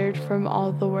tired from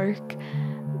all the work,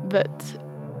 but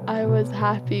I was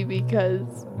happy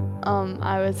because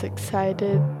I was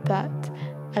excited that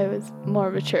I was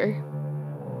more mature.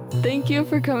 Thank you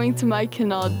for coming to my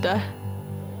kinolda.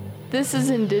 This is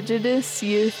Indigenous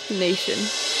Youth Nation.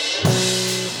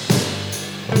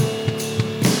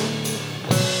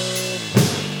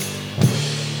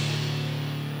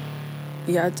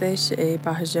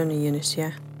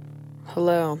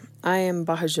 Hello, I am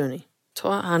Bahajoni.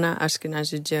 Toa Hana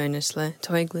Ashkenazi Joinisle,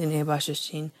 Toigline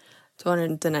Bashashin,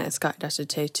 Toan Danetska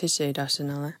Dasate Tishe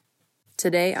Dasanala.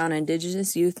 Today on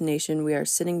Indigenous Youth Nation, we are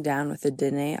sitting down with the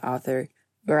Dene author,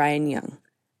 Brian Young.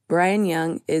 Brian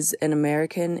Young is an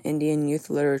American Indian Youth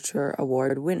Literature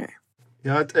Award winner.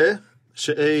 Yat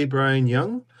She Brian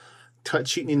Young,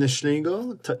 Tatchitni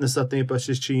Nishlingo, Tatnasatne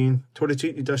Bashichin,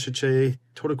 Torachitni Dashache,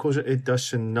 Torkoja e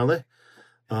Dashanale,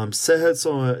 Sehet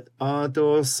so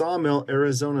Ado Sawmill,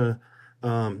 Arizona,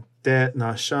 Dat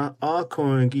Nasha,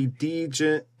 Akoingi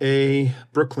DJ A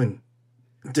Brooklyn,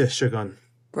 Dishagun.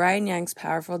 Brian Young's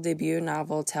powerful debut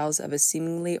novel tells of a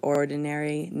seemingly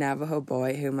ordinary Navajo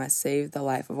boy who must save the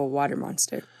life of a water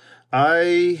monster.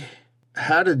 I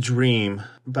had a dream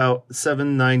about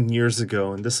 7-9 years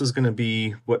ago, and this was going to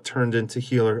be what turned into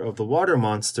Healer of the Water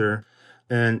Monster.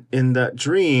 And in that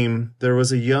dream, there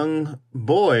was a young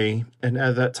boy, and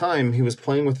at that time, he was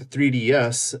playing with a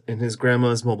 3DS in his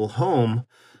grandma's mobile home,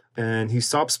 and he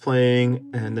stops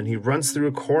playing, and then he runs through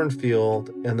a cornfield,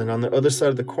 and then on the other side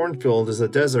of the cornfield is a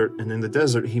desert, and in the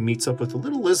desert, he meets up with a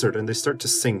little lizard, and they start to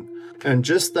sing. And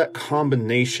just that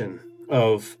combination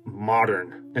of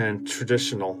modern and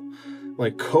traditional,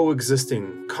 like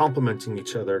coexisting, complementing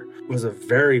each other, was a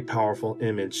very powerful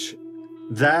image.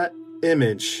 That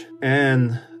image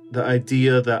and the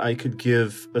idea that I could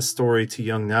give a story to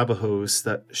young Navajos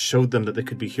that showed them that they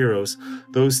could be heroes,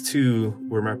 those two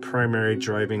were my primary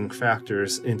driving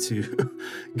factors into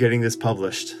getting this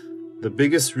published. The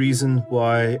biggest reason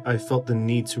why I felt the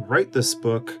need to write this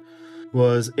book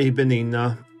was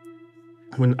Ebenina.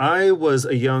 When I was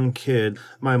a young kid,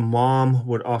 my mom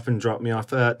would often drop me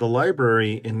off at the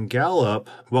library in Gallup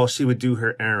while she would do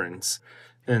her errands.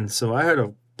 And so I had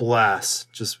a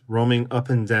blast just roaming up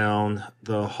and down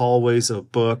the hallways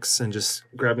of books and just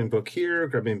grabbing book here,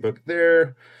 grabbing book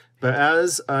there. But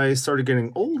as I started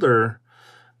getting older,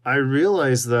 I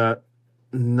realized that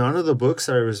none of the books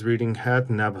I was reading had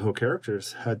Navajo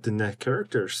characters, had Diné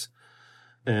characters.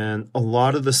 And a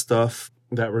lot of the stuff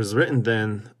that was written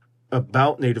then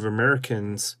about Native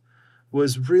Americans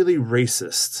was really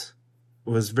racist,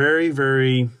 was very,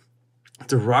 very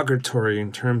derogatory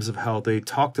in terms of how they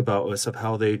talked about us, of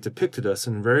how they depicted us,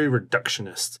 and very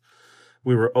reductionist.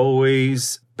 We were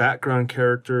always background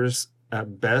characters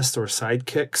at best or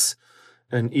sidekicks.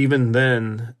 And even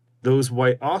then, those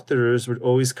white authors would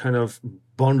always kind of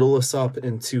bundle us up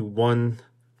into one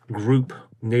group,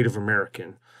 Native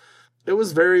American. It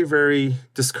was very, very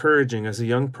discouraging as a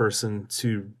young person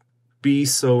to be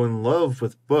so in love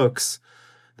with books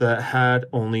that had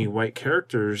only white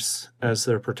characters as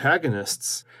their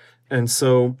protagonists. And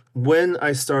so when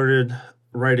I started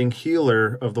writing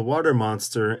Healer of the Water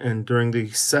Monster, and during the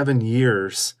 7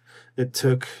 years it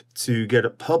took to get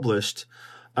it published,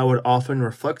 I would often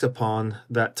reflect upon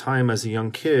that time as a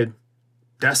young kid,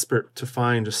 desperate to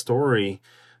find a story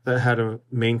that had a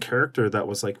main character that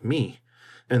was like me,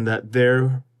 and that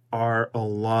there are a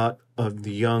lot of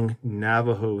the young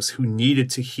Navajos who needed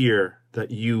to hear that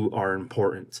you are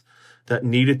important, that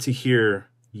needed to hear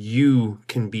you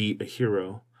can be a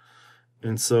hero.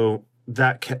 And so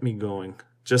that kept me going.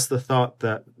 Just the thought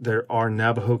that there are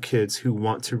Navajo kids who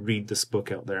want to read this book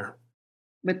out there.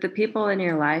 With the people in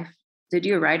your life, did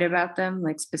you write about them,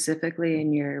 like specifically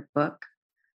in your book?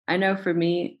 I know for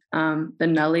me, the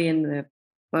Nully in the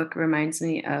book reminds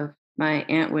me of my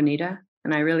Aunt Juanita,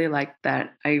 and I really liked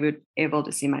that I would able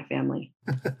to see my family.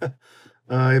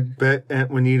 I bet Aunt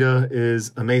Juanita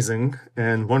is amazing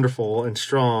and wonderful and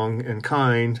strong and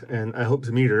kind, and I hope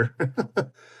to meet her.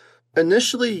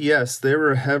 Initially, yes, they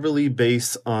were heavily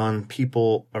based on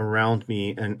people around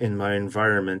me and in my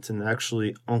environment, and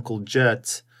actually Uncle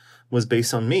Jet was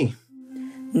based on me.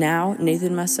 Now,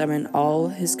 Nathan must summon all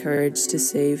his courage to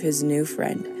save his new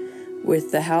friend.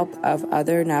 With the help of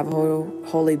other Navajo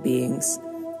holy beings,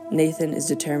 Nathan is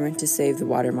determined to save the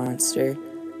water monster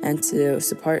and to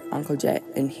support Uncle Jet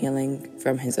in healing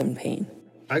from his own pain.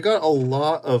 I got a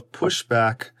lot of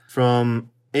pushback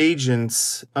from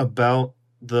agents about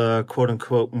the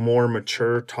quote-unquote more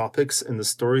mature topics in the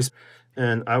stories.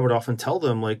 And I would often tell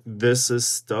them, like, this is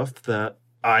stuff that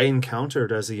I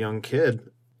encountered as a young kid.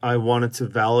 I wanted to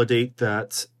validate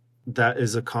that that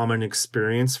is a common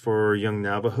experience for young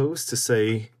Navajos, to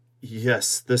say,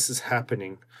 yes, this is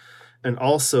happening. And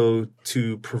also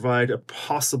to provide a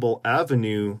possible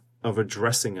avenue of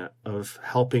addressing it, of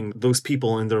helping those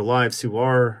people in their lives who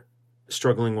are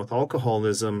struggling with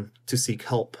alcoholism to seek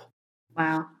help.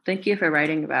 Wow. Thank you for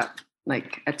writing about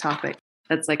like a topic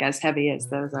that's like as heavy as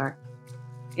those are.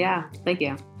 Yeah. Thank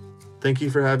you. Thank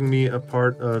you for having me a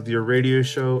part of your radio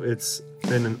show. It's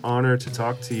been an honor to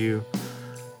talk to you.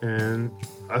 And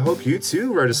I hope you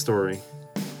too write a story.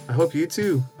 I hope you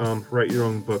too write your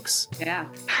own books. Yeah.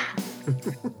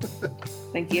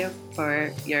 Thank you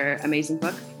for your amazing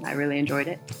book. I really enjoyed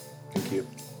it. Thank you.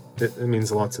 It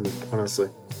means a lot to me, honestly.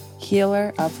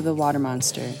 Healer of the Water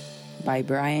Monster by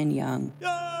Brian Young.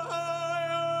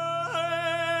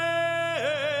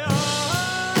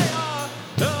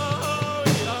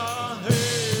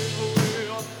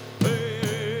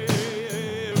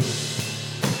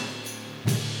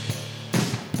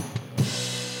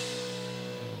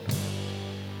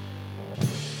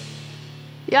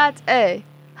 Yat-e.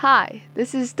 Hi,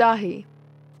 this is Dahi.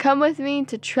 Come with me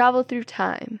to travel through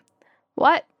time.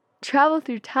 What? Travel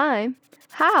through time?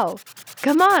 How?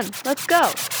 Come on, let's go.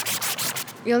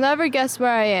 You'll never guess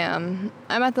where I am.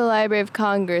 I'm at the Library of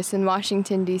Congress in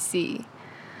Washington, D.C.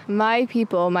 My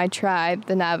people, my tribe,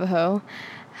 the Navajo,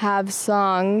 have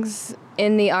songs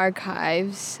in the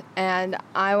archives, and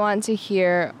I want to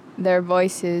hear their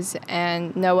voices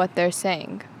and know what they're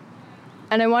saying.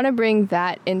 And I want to bring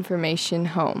that information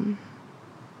home.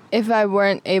 If I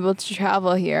weren't able to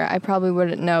travel here, I probably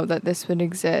wouldn't know that this would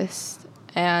exist,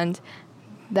 and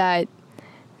that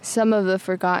some of the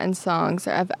forgotten songs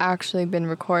have actually been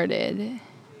recorded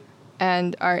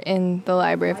and are in the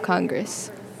Library of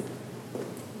Congress.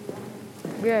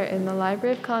 We are in the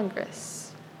Library of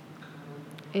Congress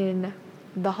in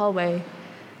the hallway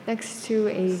next to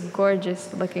a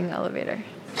gorgeous looking elevator.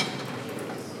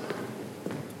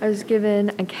 I was given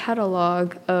a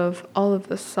catalog of all of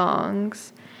the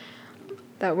songs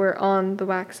that were on the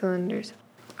wax cylinders.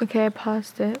 Okay, I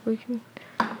paused it. We can.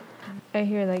 I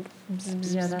hear like. Bzz,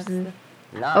 bzz, bzz.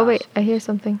 Oh wait, I hear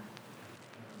something.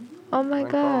 Oh my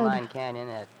God! Coal Mine Canyon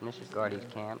at Mrs. Gordy's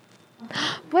camp.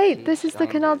 Wait, this is the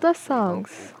Canal Dust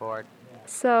songs.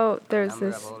 So there's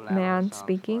this man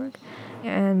speaking,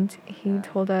 and he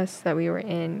told us that we were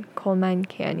in Coal Mine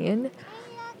Canyon.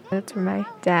 That's where my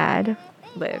dad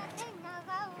lived.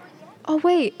 Oh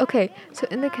wait, okay. So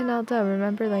in the Canal Dust,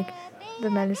 remember like the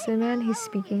medicine man? He's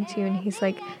speaking to you, and he's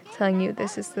like telling you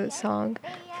this is the song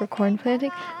for corn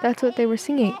planting. That's what they were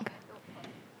singing.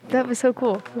 That was so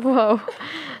cool. Whoa.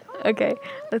 Okay,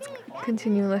 let's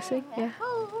continue listening. Yeah.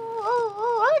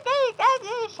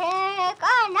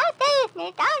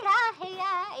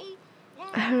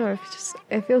 I don't know,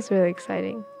 it feels really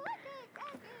exciting.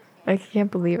 I can't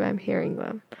believe I'm hearing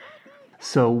them.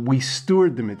 So we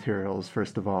steward the materials,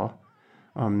 first of all,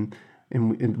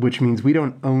 which means we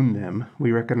don't own them.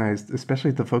 We recognize,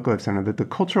 especially at the Folklife Center, that the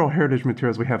cultural heritage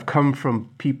materials we have come from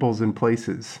peoples and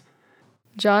places.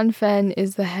 John Fenn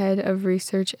is the head of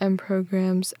research and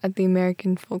programs at the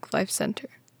American Folklife Center.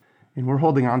 And we're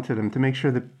holding on to them to make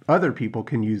sure that other people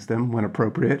can use them when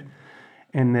appropriate,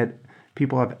 and that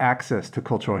people have access to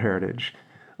cultural heritage,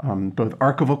 both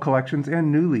archival collections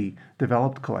and newly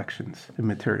developed collections and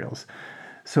materials.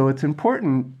 So it's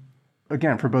important,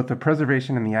 again, for both the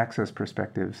preservation and the access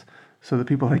perspectives, so that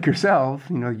people like yourself,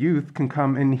 youth, can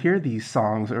come and hear these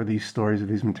songs or these stories or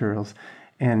these materials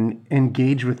and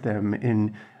engage with them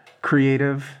in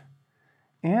creative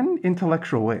and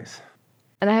intellectual ways.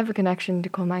 And I have a connection to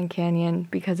Coal Mine Canyon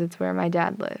because it's where my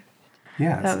dad lived.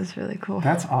 Yeah. That was really cool.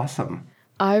 That's awesome.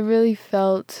 I really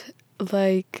felt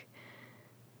like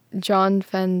John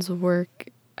Fenn's work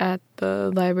at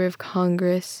the Library of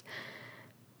Congress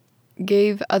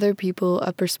gave other people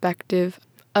a perspective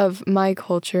of my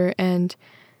culture and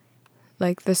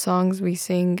like the songs we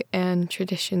sing and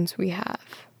traditions we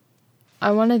have.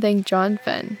 I want to thank John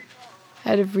Fenn,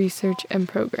 head of research and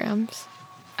programs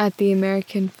at the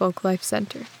American Folklife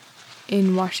Center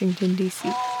in Washington, D.C.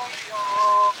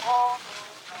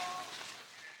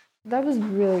 That was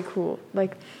really cool.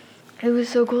 Like, it was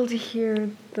so cool to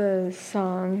hear the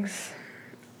songs,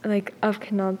 like, of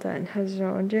Kanalta and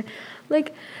Hazronja.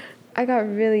 Like, I got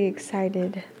really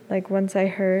excited, like, once I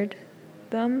heard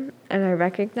them and I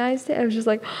recognized it. I was just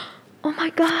like, oh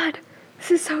my God, this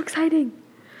is so exciting.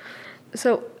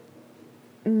 So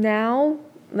now,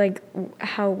 like,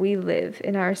 how we live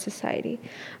in our society,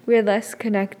 we're less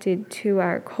connected to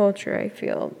our culture, I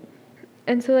feel.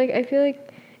 And so, like, I feel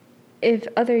like if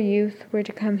other youth were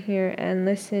to come here and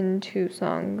listen to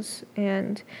songs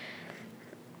and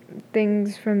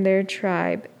things from their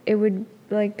tribe, it would,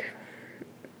 like,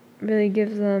 really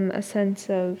give them a sense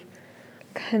of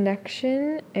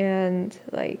connection and,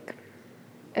 like,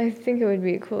 I think it would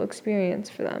be a cool experience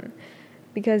for them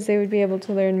because they would be able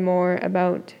to learn more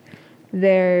about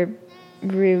their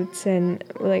roots and,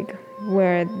 like,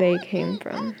 where they came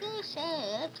from.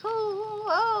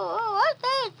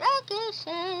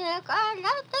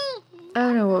 I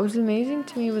don't know, what was amazing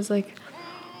to me was, like,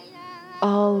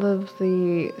 all of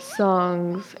the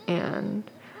songs and,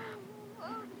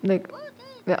 like,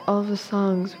 all the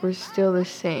songs were still the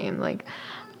same. Like,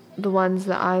 the ones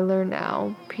that I learn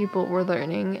now, people were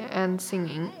learning and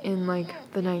singing in, like,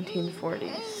 the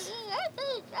 1940s.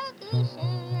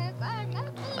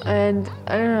 And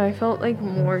I don't know, I felt like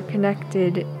more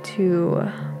connected to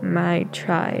my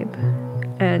tribe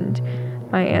and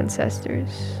my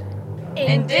ancestors.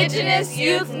 Indigenous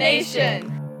Youth Nation.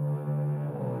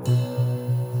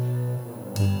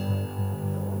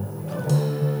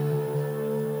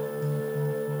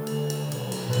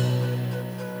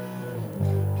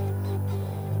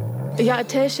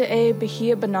 Yatesha E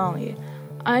Bahia Banali.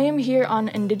 I am here on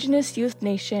Indigenous Youth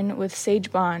Nation with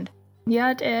Sage Bond.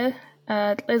 Yat E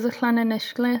Lezaklana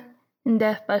Nishkle,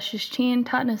 Indef Bashichin,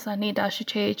 Tatnas Ani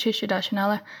Dashache Chisha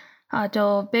Dashanala,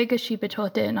 Adol Bega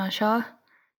Shibatote Nasha,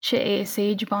 Che'e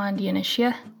Sage Bond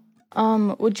Yanishya.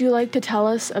 Would you like to tell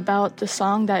us about the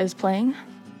song that is playing?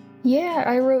 Yeah,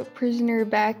 I wrote Prisoner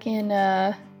back in,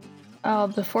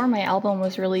 before my album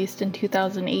was released in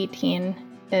 2018.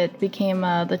 It became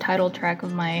the title track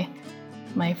of my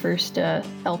first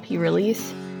LP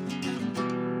release.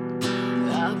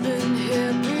 I've been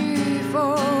here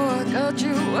before, got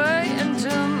you way into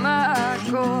my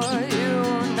core. You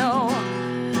know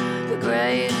the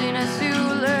craziness you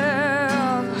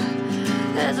live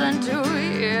isn't 2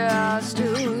 years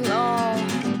too long.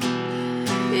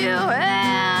 You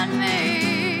and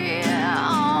me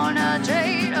on a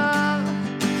trade of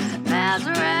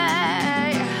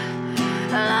misery,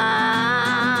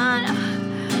 alone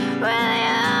with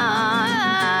you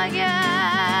again.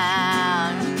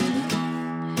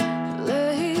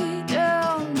 Lay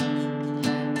down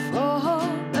for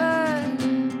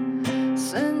me,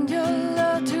 send your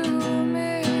love to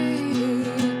me.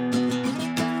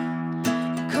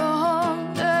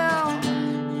 Calm down,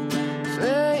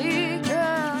 fake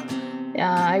out.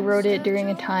 I wrote it during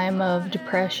a time of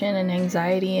depression and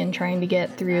anxiety and trying to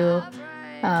get through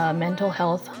mental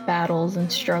health battles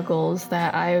and struggles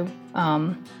that I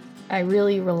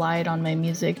really relied on my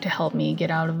music to help me get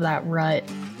out of that rut.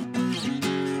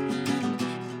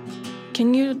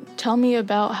 Can you tell me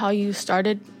about how you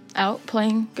started out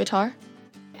playing guitar?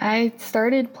 I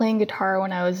started playing guitar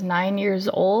when I was 9 years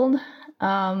old.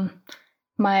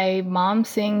 My mom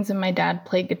sings and my dad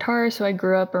played guitar, so I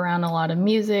grew up around a lot of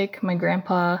music. My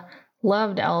grandpa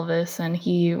loved Elvis and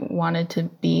he wanted to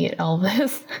be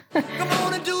Elvis. Come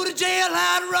on and do the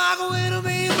jailhouse rock with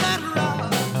me, let it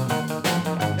rock.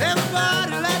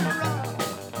 Everybody let it rock.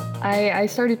 I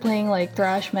started playing like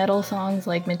thrash metal songs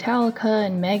like Metallica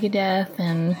and Megadeth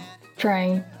and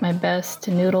trying my best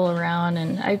to noodle around,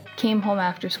 and I came home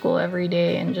after school every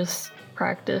day and just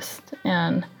practiced.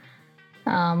 And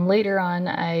later on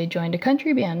I joined a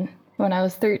country band when I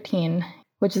was 13,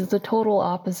 which is the total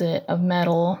opposite of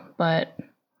metal, but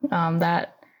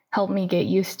that helped me get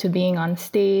used to being on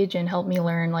stage and helped me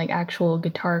learn like actual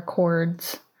guitar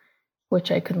chords,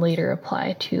 which I could later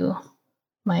apply to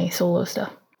my solo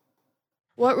stuff.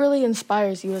 What really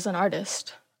inspires you as an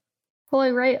artist? Well,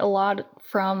 I write a lot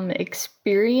from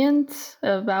experience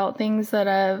about things that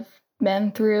I've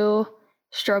been through,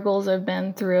 struggles I've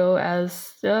been through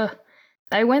as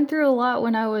I went through a lot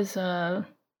when I was a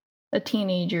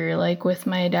teenager, like with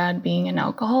my dad being an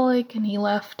alcoholic and he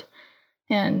left.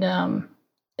 And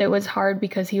it was hard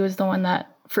because he was the one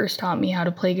that first taught me how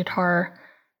to play guitar.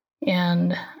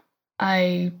 And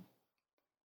I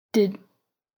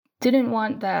didn't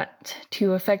want that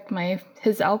to affect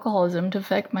his alcoholism to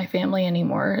affect my family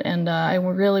anymore. And I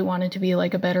really wanted to be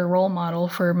like a better role model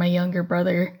for my younger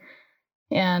brother.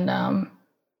 And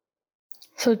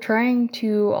so trying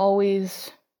to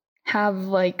always have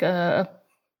like a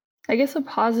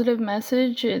positive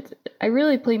message. I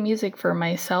really play music for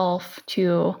myself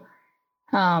to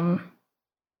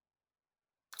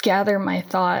gather my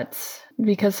thoughts,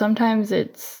 because sometimes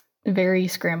it's very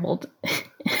scrambled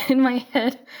in my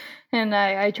head. And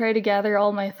I try to gather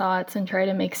all my thoughts and try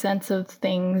to make sense of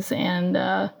things,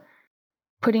 and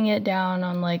putting it down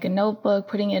on like a notebook,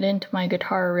 putting it into my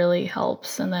guitar really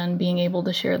helps. And then being able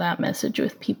to share that message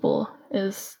with people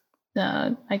is,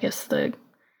 I guess the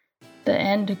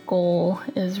end goal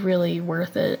is really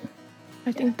worth it.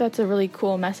 I think that's a really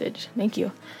cool message. Thank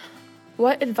you.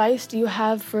 What advice do you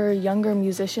have for younger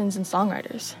musicians and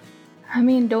songwriters? I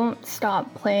mean, don't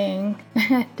stop playing.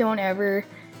 Don't ever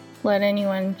let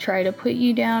anyone try to put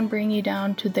you down, bring you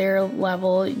down to their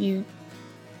level. You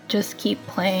just keep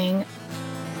playing.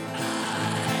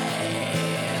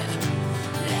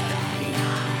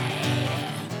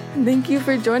 Thank you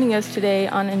for joining us today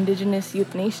on Indigenous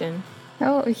Youth Nation.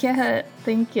 Oh, yeah,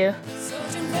 thank you.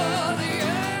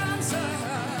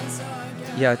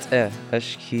 Yat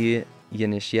ashki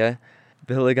yanishya.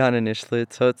 Bilagana nishli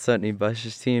tot sutni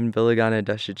bashastin bilagana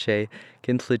dashache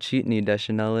kintlachitni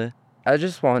dashanala. I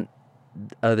just want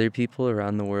other people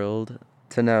around the world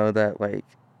to know that like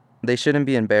they shouldn't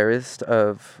be embarrassed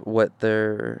of what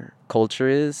their culture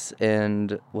is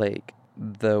and like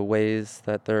the ways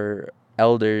that their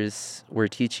elders were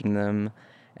teaching them,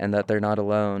 and that they're not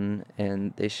alone,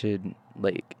 and they should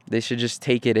just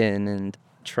take it in and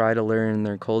try to learn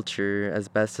their culture as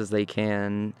best as they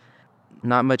can.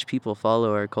 Not much people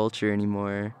follow our culture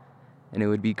anymore, and it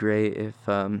would be great if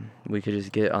we could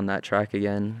just get on that track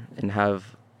again and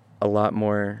have a lot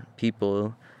more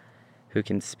people who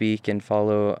can speak and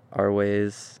follow our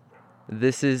ways.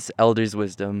 This is Elders'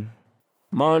 Wisdom.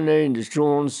 My name is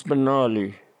John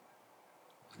Spinelli.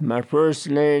 My first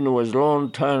name was long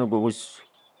time ago was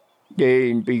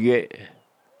They begin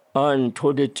on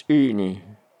Todetini,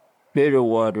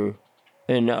 Bitterwater,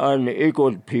 and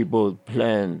unequal people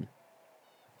plan.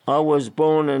 I was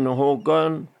born in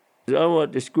Hogan. I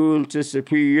went to school just a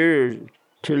few years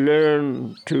to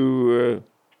learn the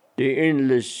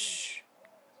English.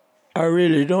 I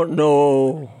really don't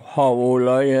know how old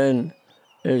I am.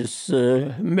 It's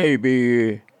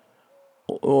maybe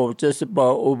just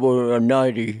about over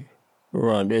 90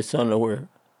 around there somewhere.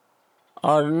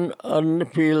 I don't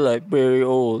feel like very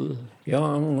old.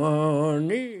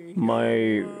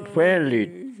 My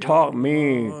family taught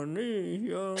me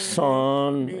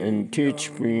song and teach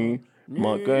me.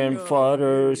 My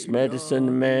grandfather's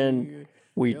medicine man,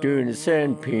 we doing the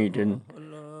sand painting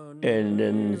and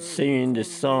then singing the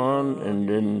song and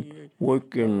then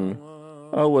working.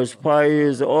 I was 5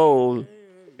 years old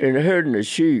and herding the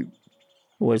sheep.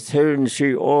 Was herding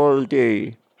sheep all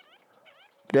day.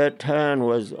 That time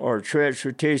was our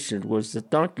transportation was the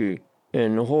donkey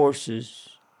and the horses.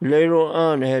 Later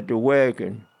on, I had the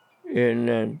wagon. And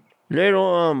then later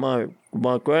on,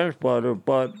 my grandfather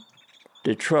bought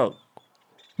the truck.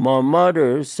 My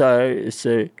mother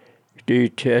said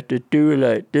they had to do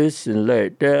like this and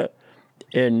like that.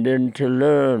 And then to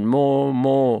learn more and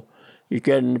more, you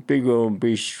getting bigger and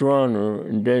be stronger.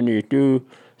 And then you do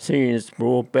things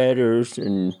more better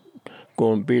and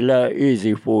going to be a lot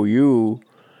easy for you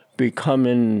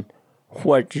becoming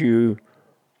what you're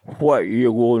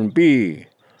going to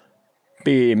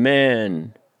be a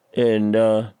man, and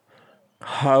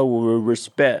how we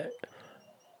respect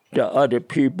the other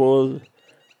people.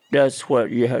 That's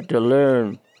what you have to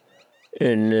learn,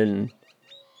 and then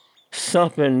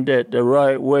something that the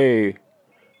right way,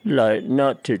 like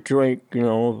not to drink,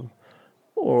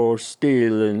 or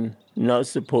steal, and not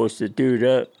supposed to do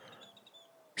that.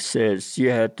 Says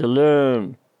you have to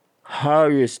learn how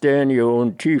you stand your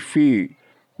own 2 feet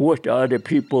with other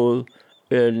people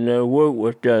and work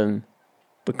with them.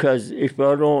 Because if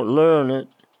I don't learn it,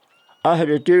 I had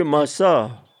to do it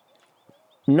myself.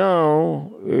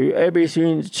 Now,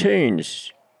 everything's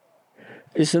changed.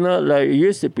 It's not like it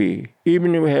used to be.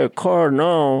 Even if we have a car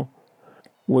now,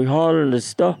 we hauling the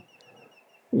stuff.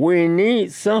 We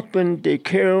need something to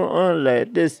carry on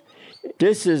like this.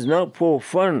 This is not for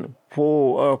fun,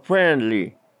 for our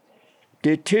family.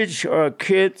 To teach our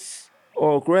kids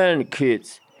or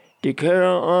grandkids to carry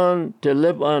on to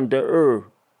live on the earth.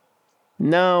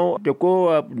 Now, to go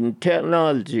up in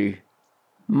technology,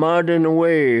 modern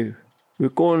way, we're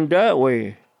going that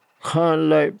way. Kind of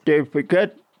like they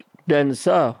forget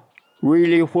themselves,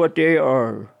 really what they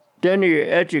are. Then you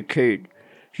educate.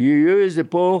 You use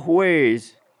it both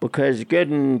ways because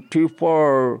getting too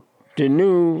far the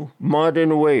new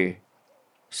modern way.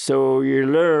 So you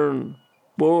learn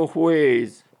both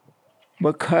ways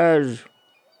because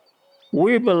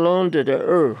we belong to the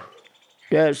earth.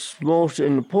 That's most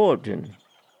important.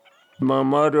 My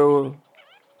mother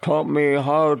taught me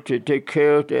how to take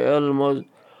care of the animals,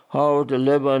 how to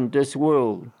live on this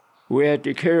world. We have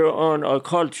to carry on our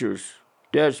cultures.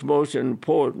 That's most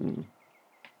important.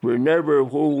 Remember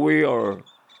who we are.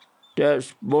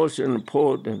 That's most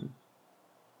important.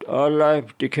 Our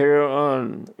life to carry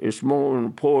on is more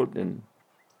important.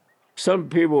 Some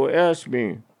people ask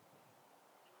me,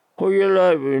 who you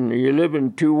live in? You live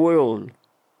in 2 worlds.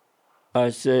 I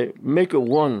say, make it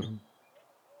one.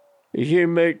 If you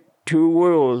make 2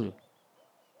 worlds,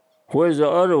 where's the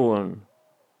other one?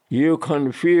 You're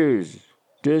confused.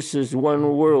 This is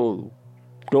one world.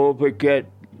 Don't forget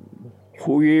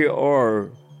who you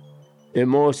are. The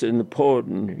most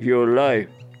important, your life.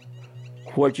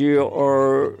 What you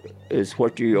are is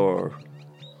what you are.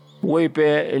 Way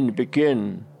back in the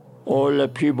beginning, all the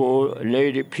people,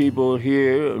 native people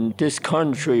here in this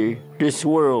country, this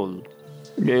world,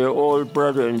 they're all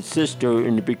brother and sister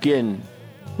in the beginning.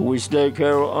 We still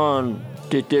carry on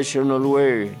traditional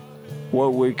way.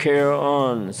 What we carry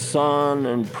on, song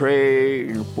and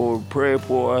pray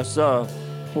for ourselves,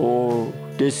 for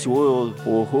this world,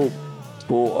 for hope,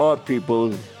 for our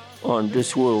people on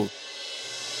this world.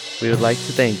 We would like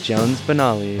to thank Jones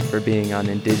Benally for being on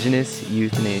Indigenous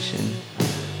Youth Nation.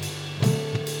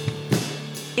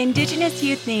 Indigenous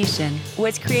Youth Nation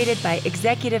was created by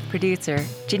executive producer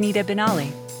Janita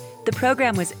Benally. The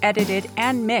program was edited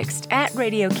and mixed at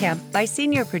Radio Camp by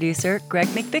senior producer Greg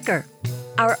McVicker.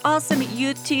 Our awesome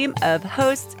youth team of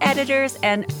hosts, editors,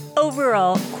 and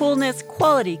overall coolness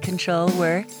quality control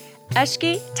were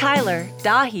Ashki, Tyler,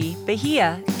 Dahi,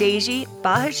 Bahia, Deji,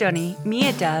 Bahajoni,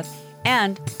 Miadav,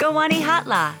 and Gawani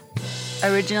Hatla.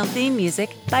 Original theme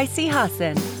music by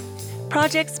Sihasen.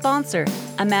 Project sponsor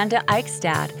Amanda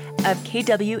Eichstad of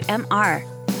KWMR.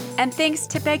 And thanks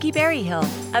to Becky Berryhill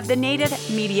of the Native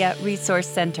Media Resource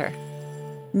Center.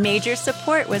 Major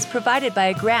support was provided by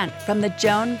a grant from the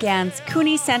Joan Gans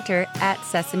Cooney Center at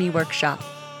Sesame Workshop,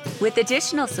 with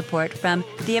additional support from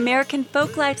the American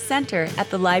Folklife Center at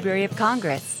the Library of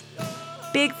Congress.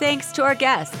 Big thanks to our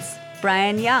guests,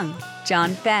 Brian Young,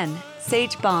 John Fenn,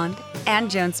 Sage Bond,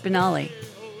 and Joan Spinelli.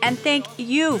 And thank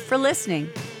you for listening.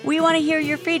 We want to hear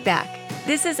your feedback.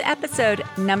 This is episode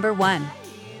number 1.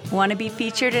 Want to be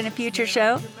featured in a future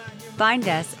show? Find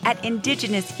us at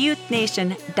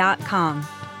indigenousyouth.nation.com.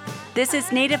 This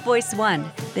is Native Voice One,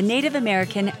 the Native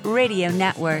American Radio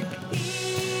Network.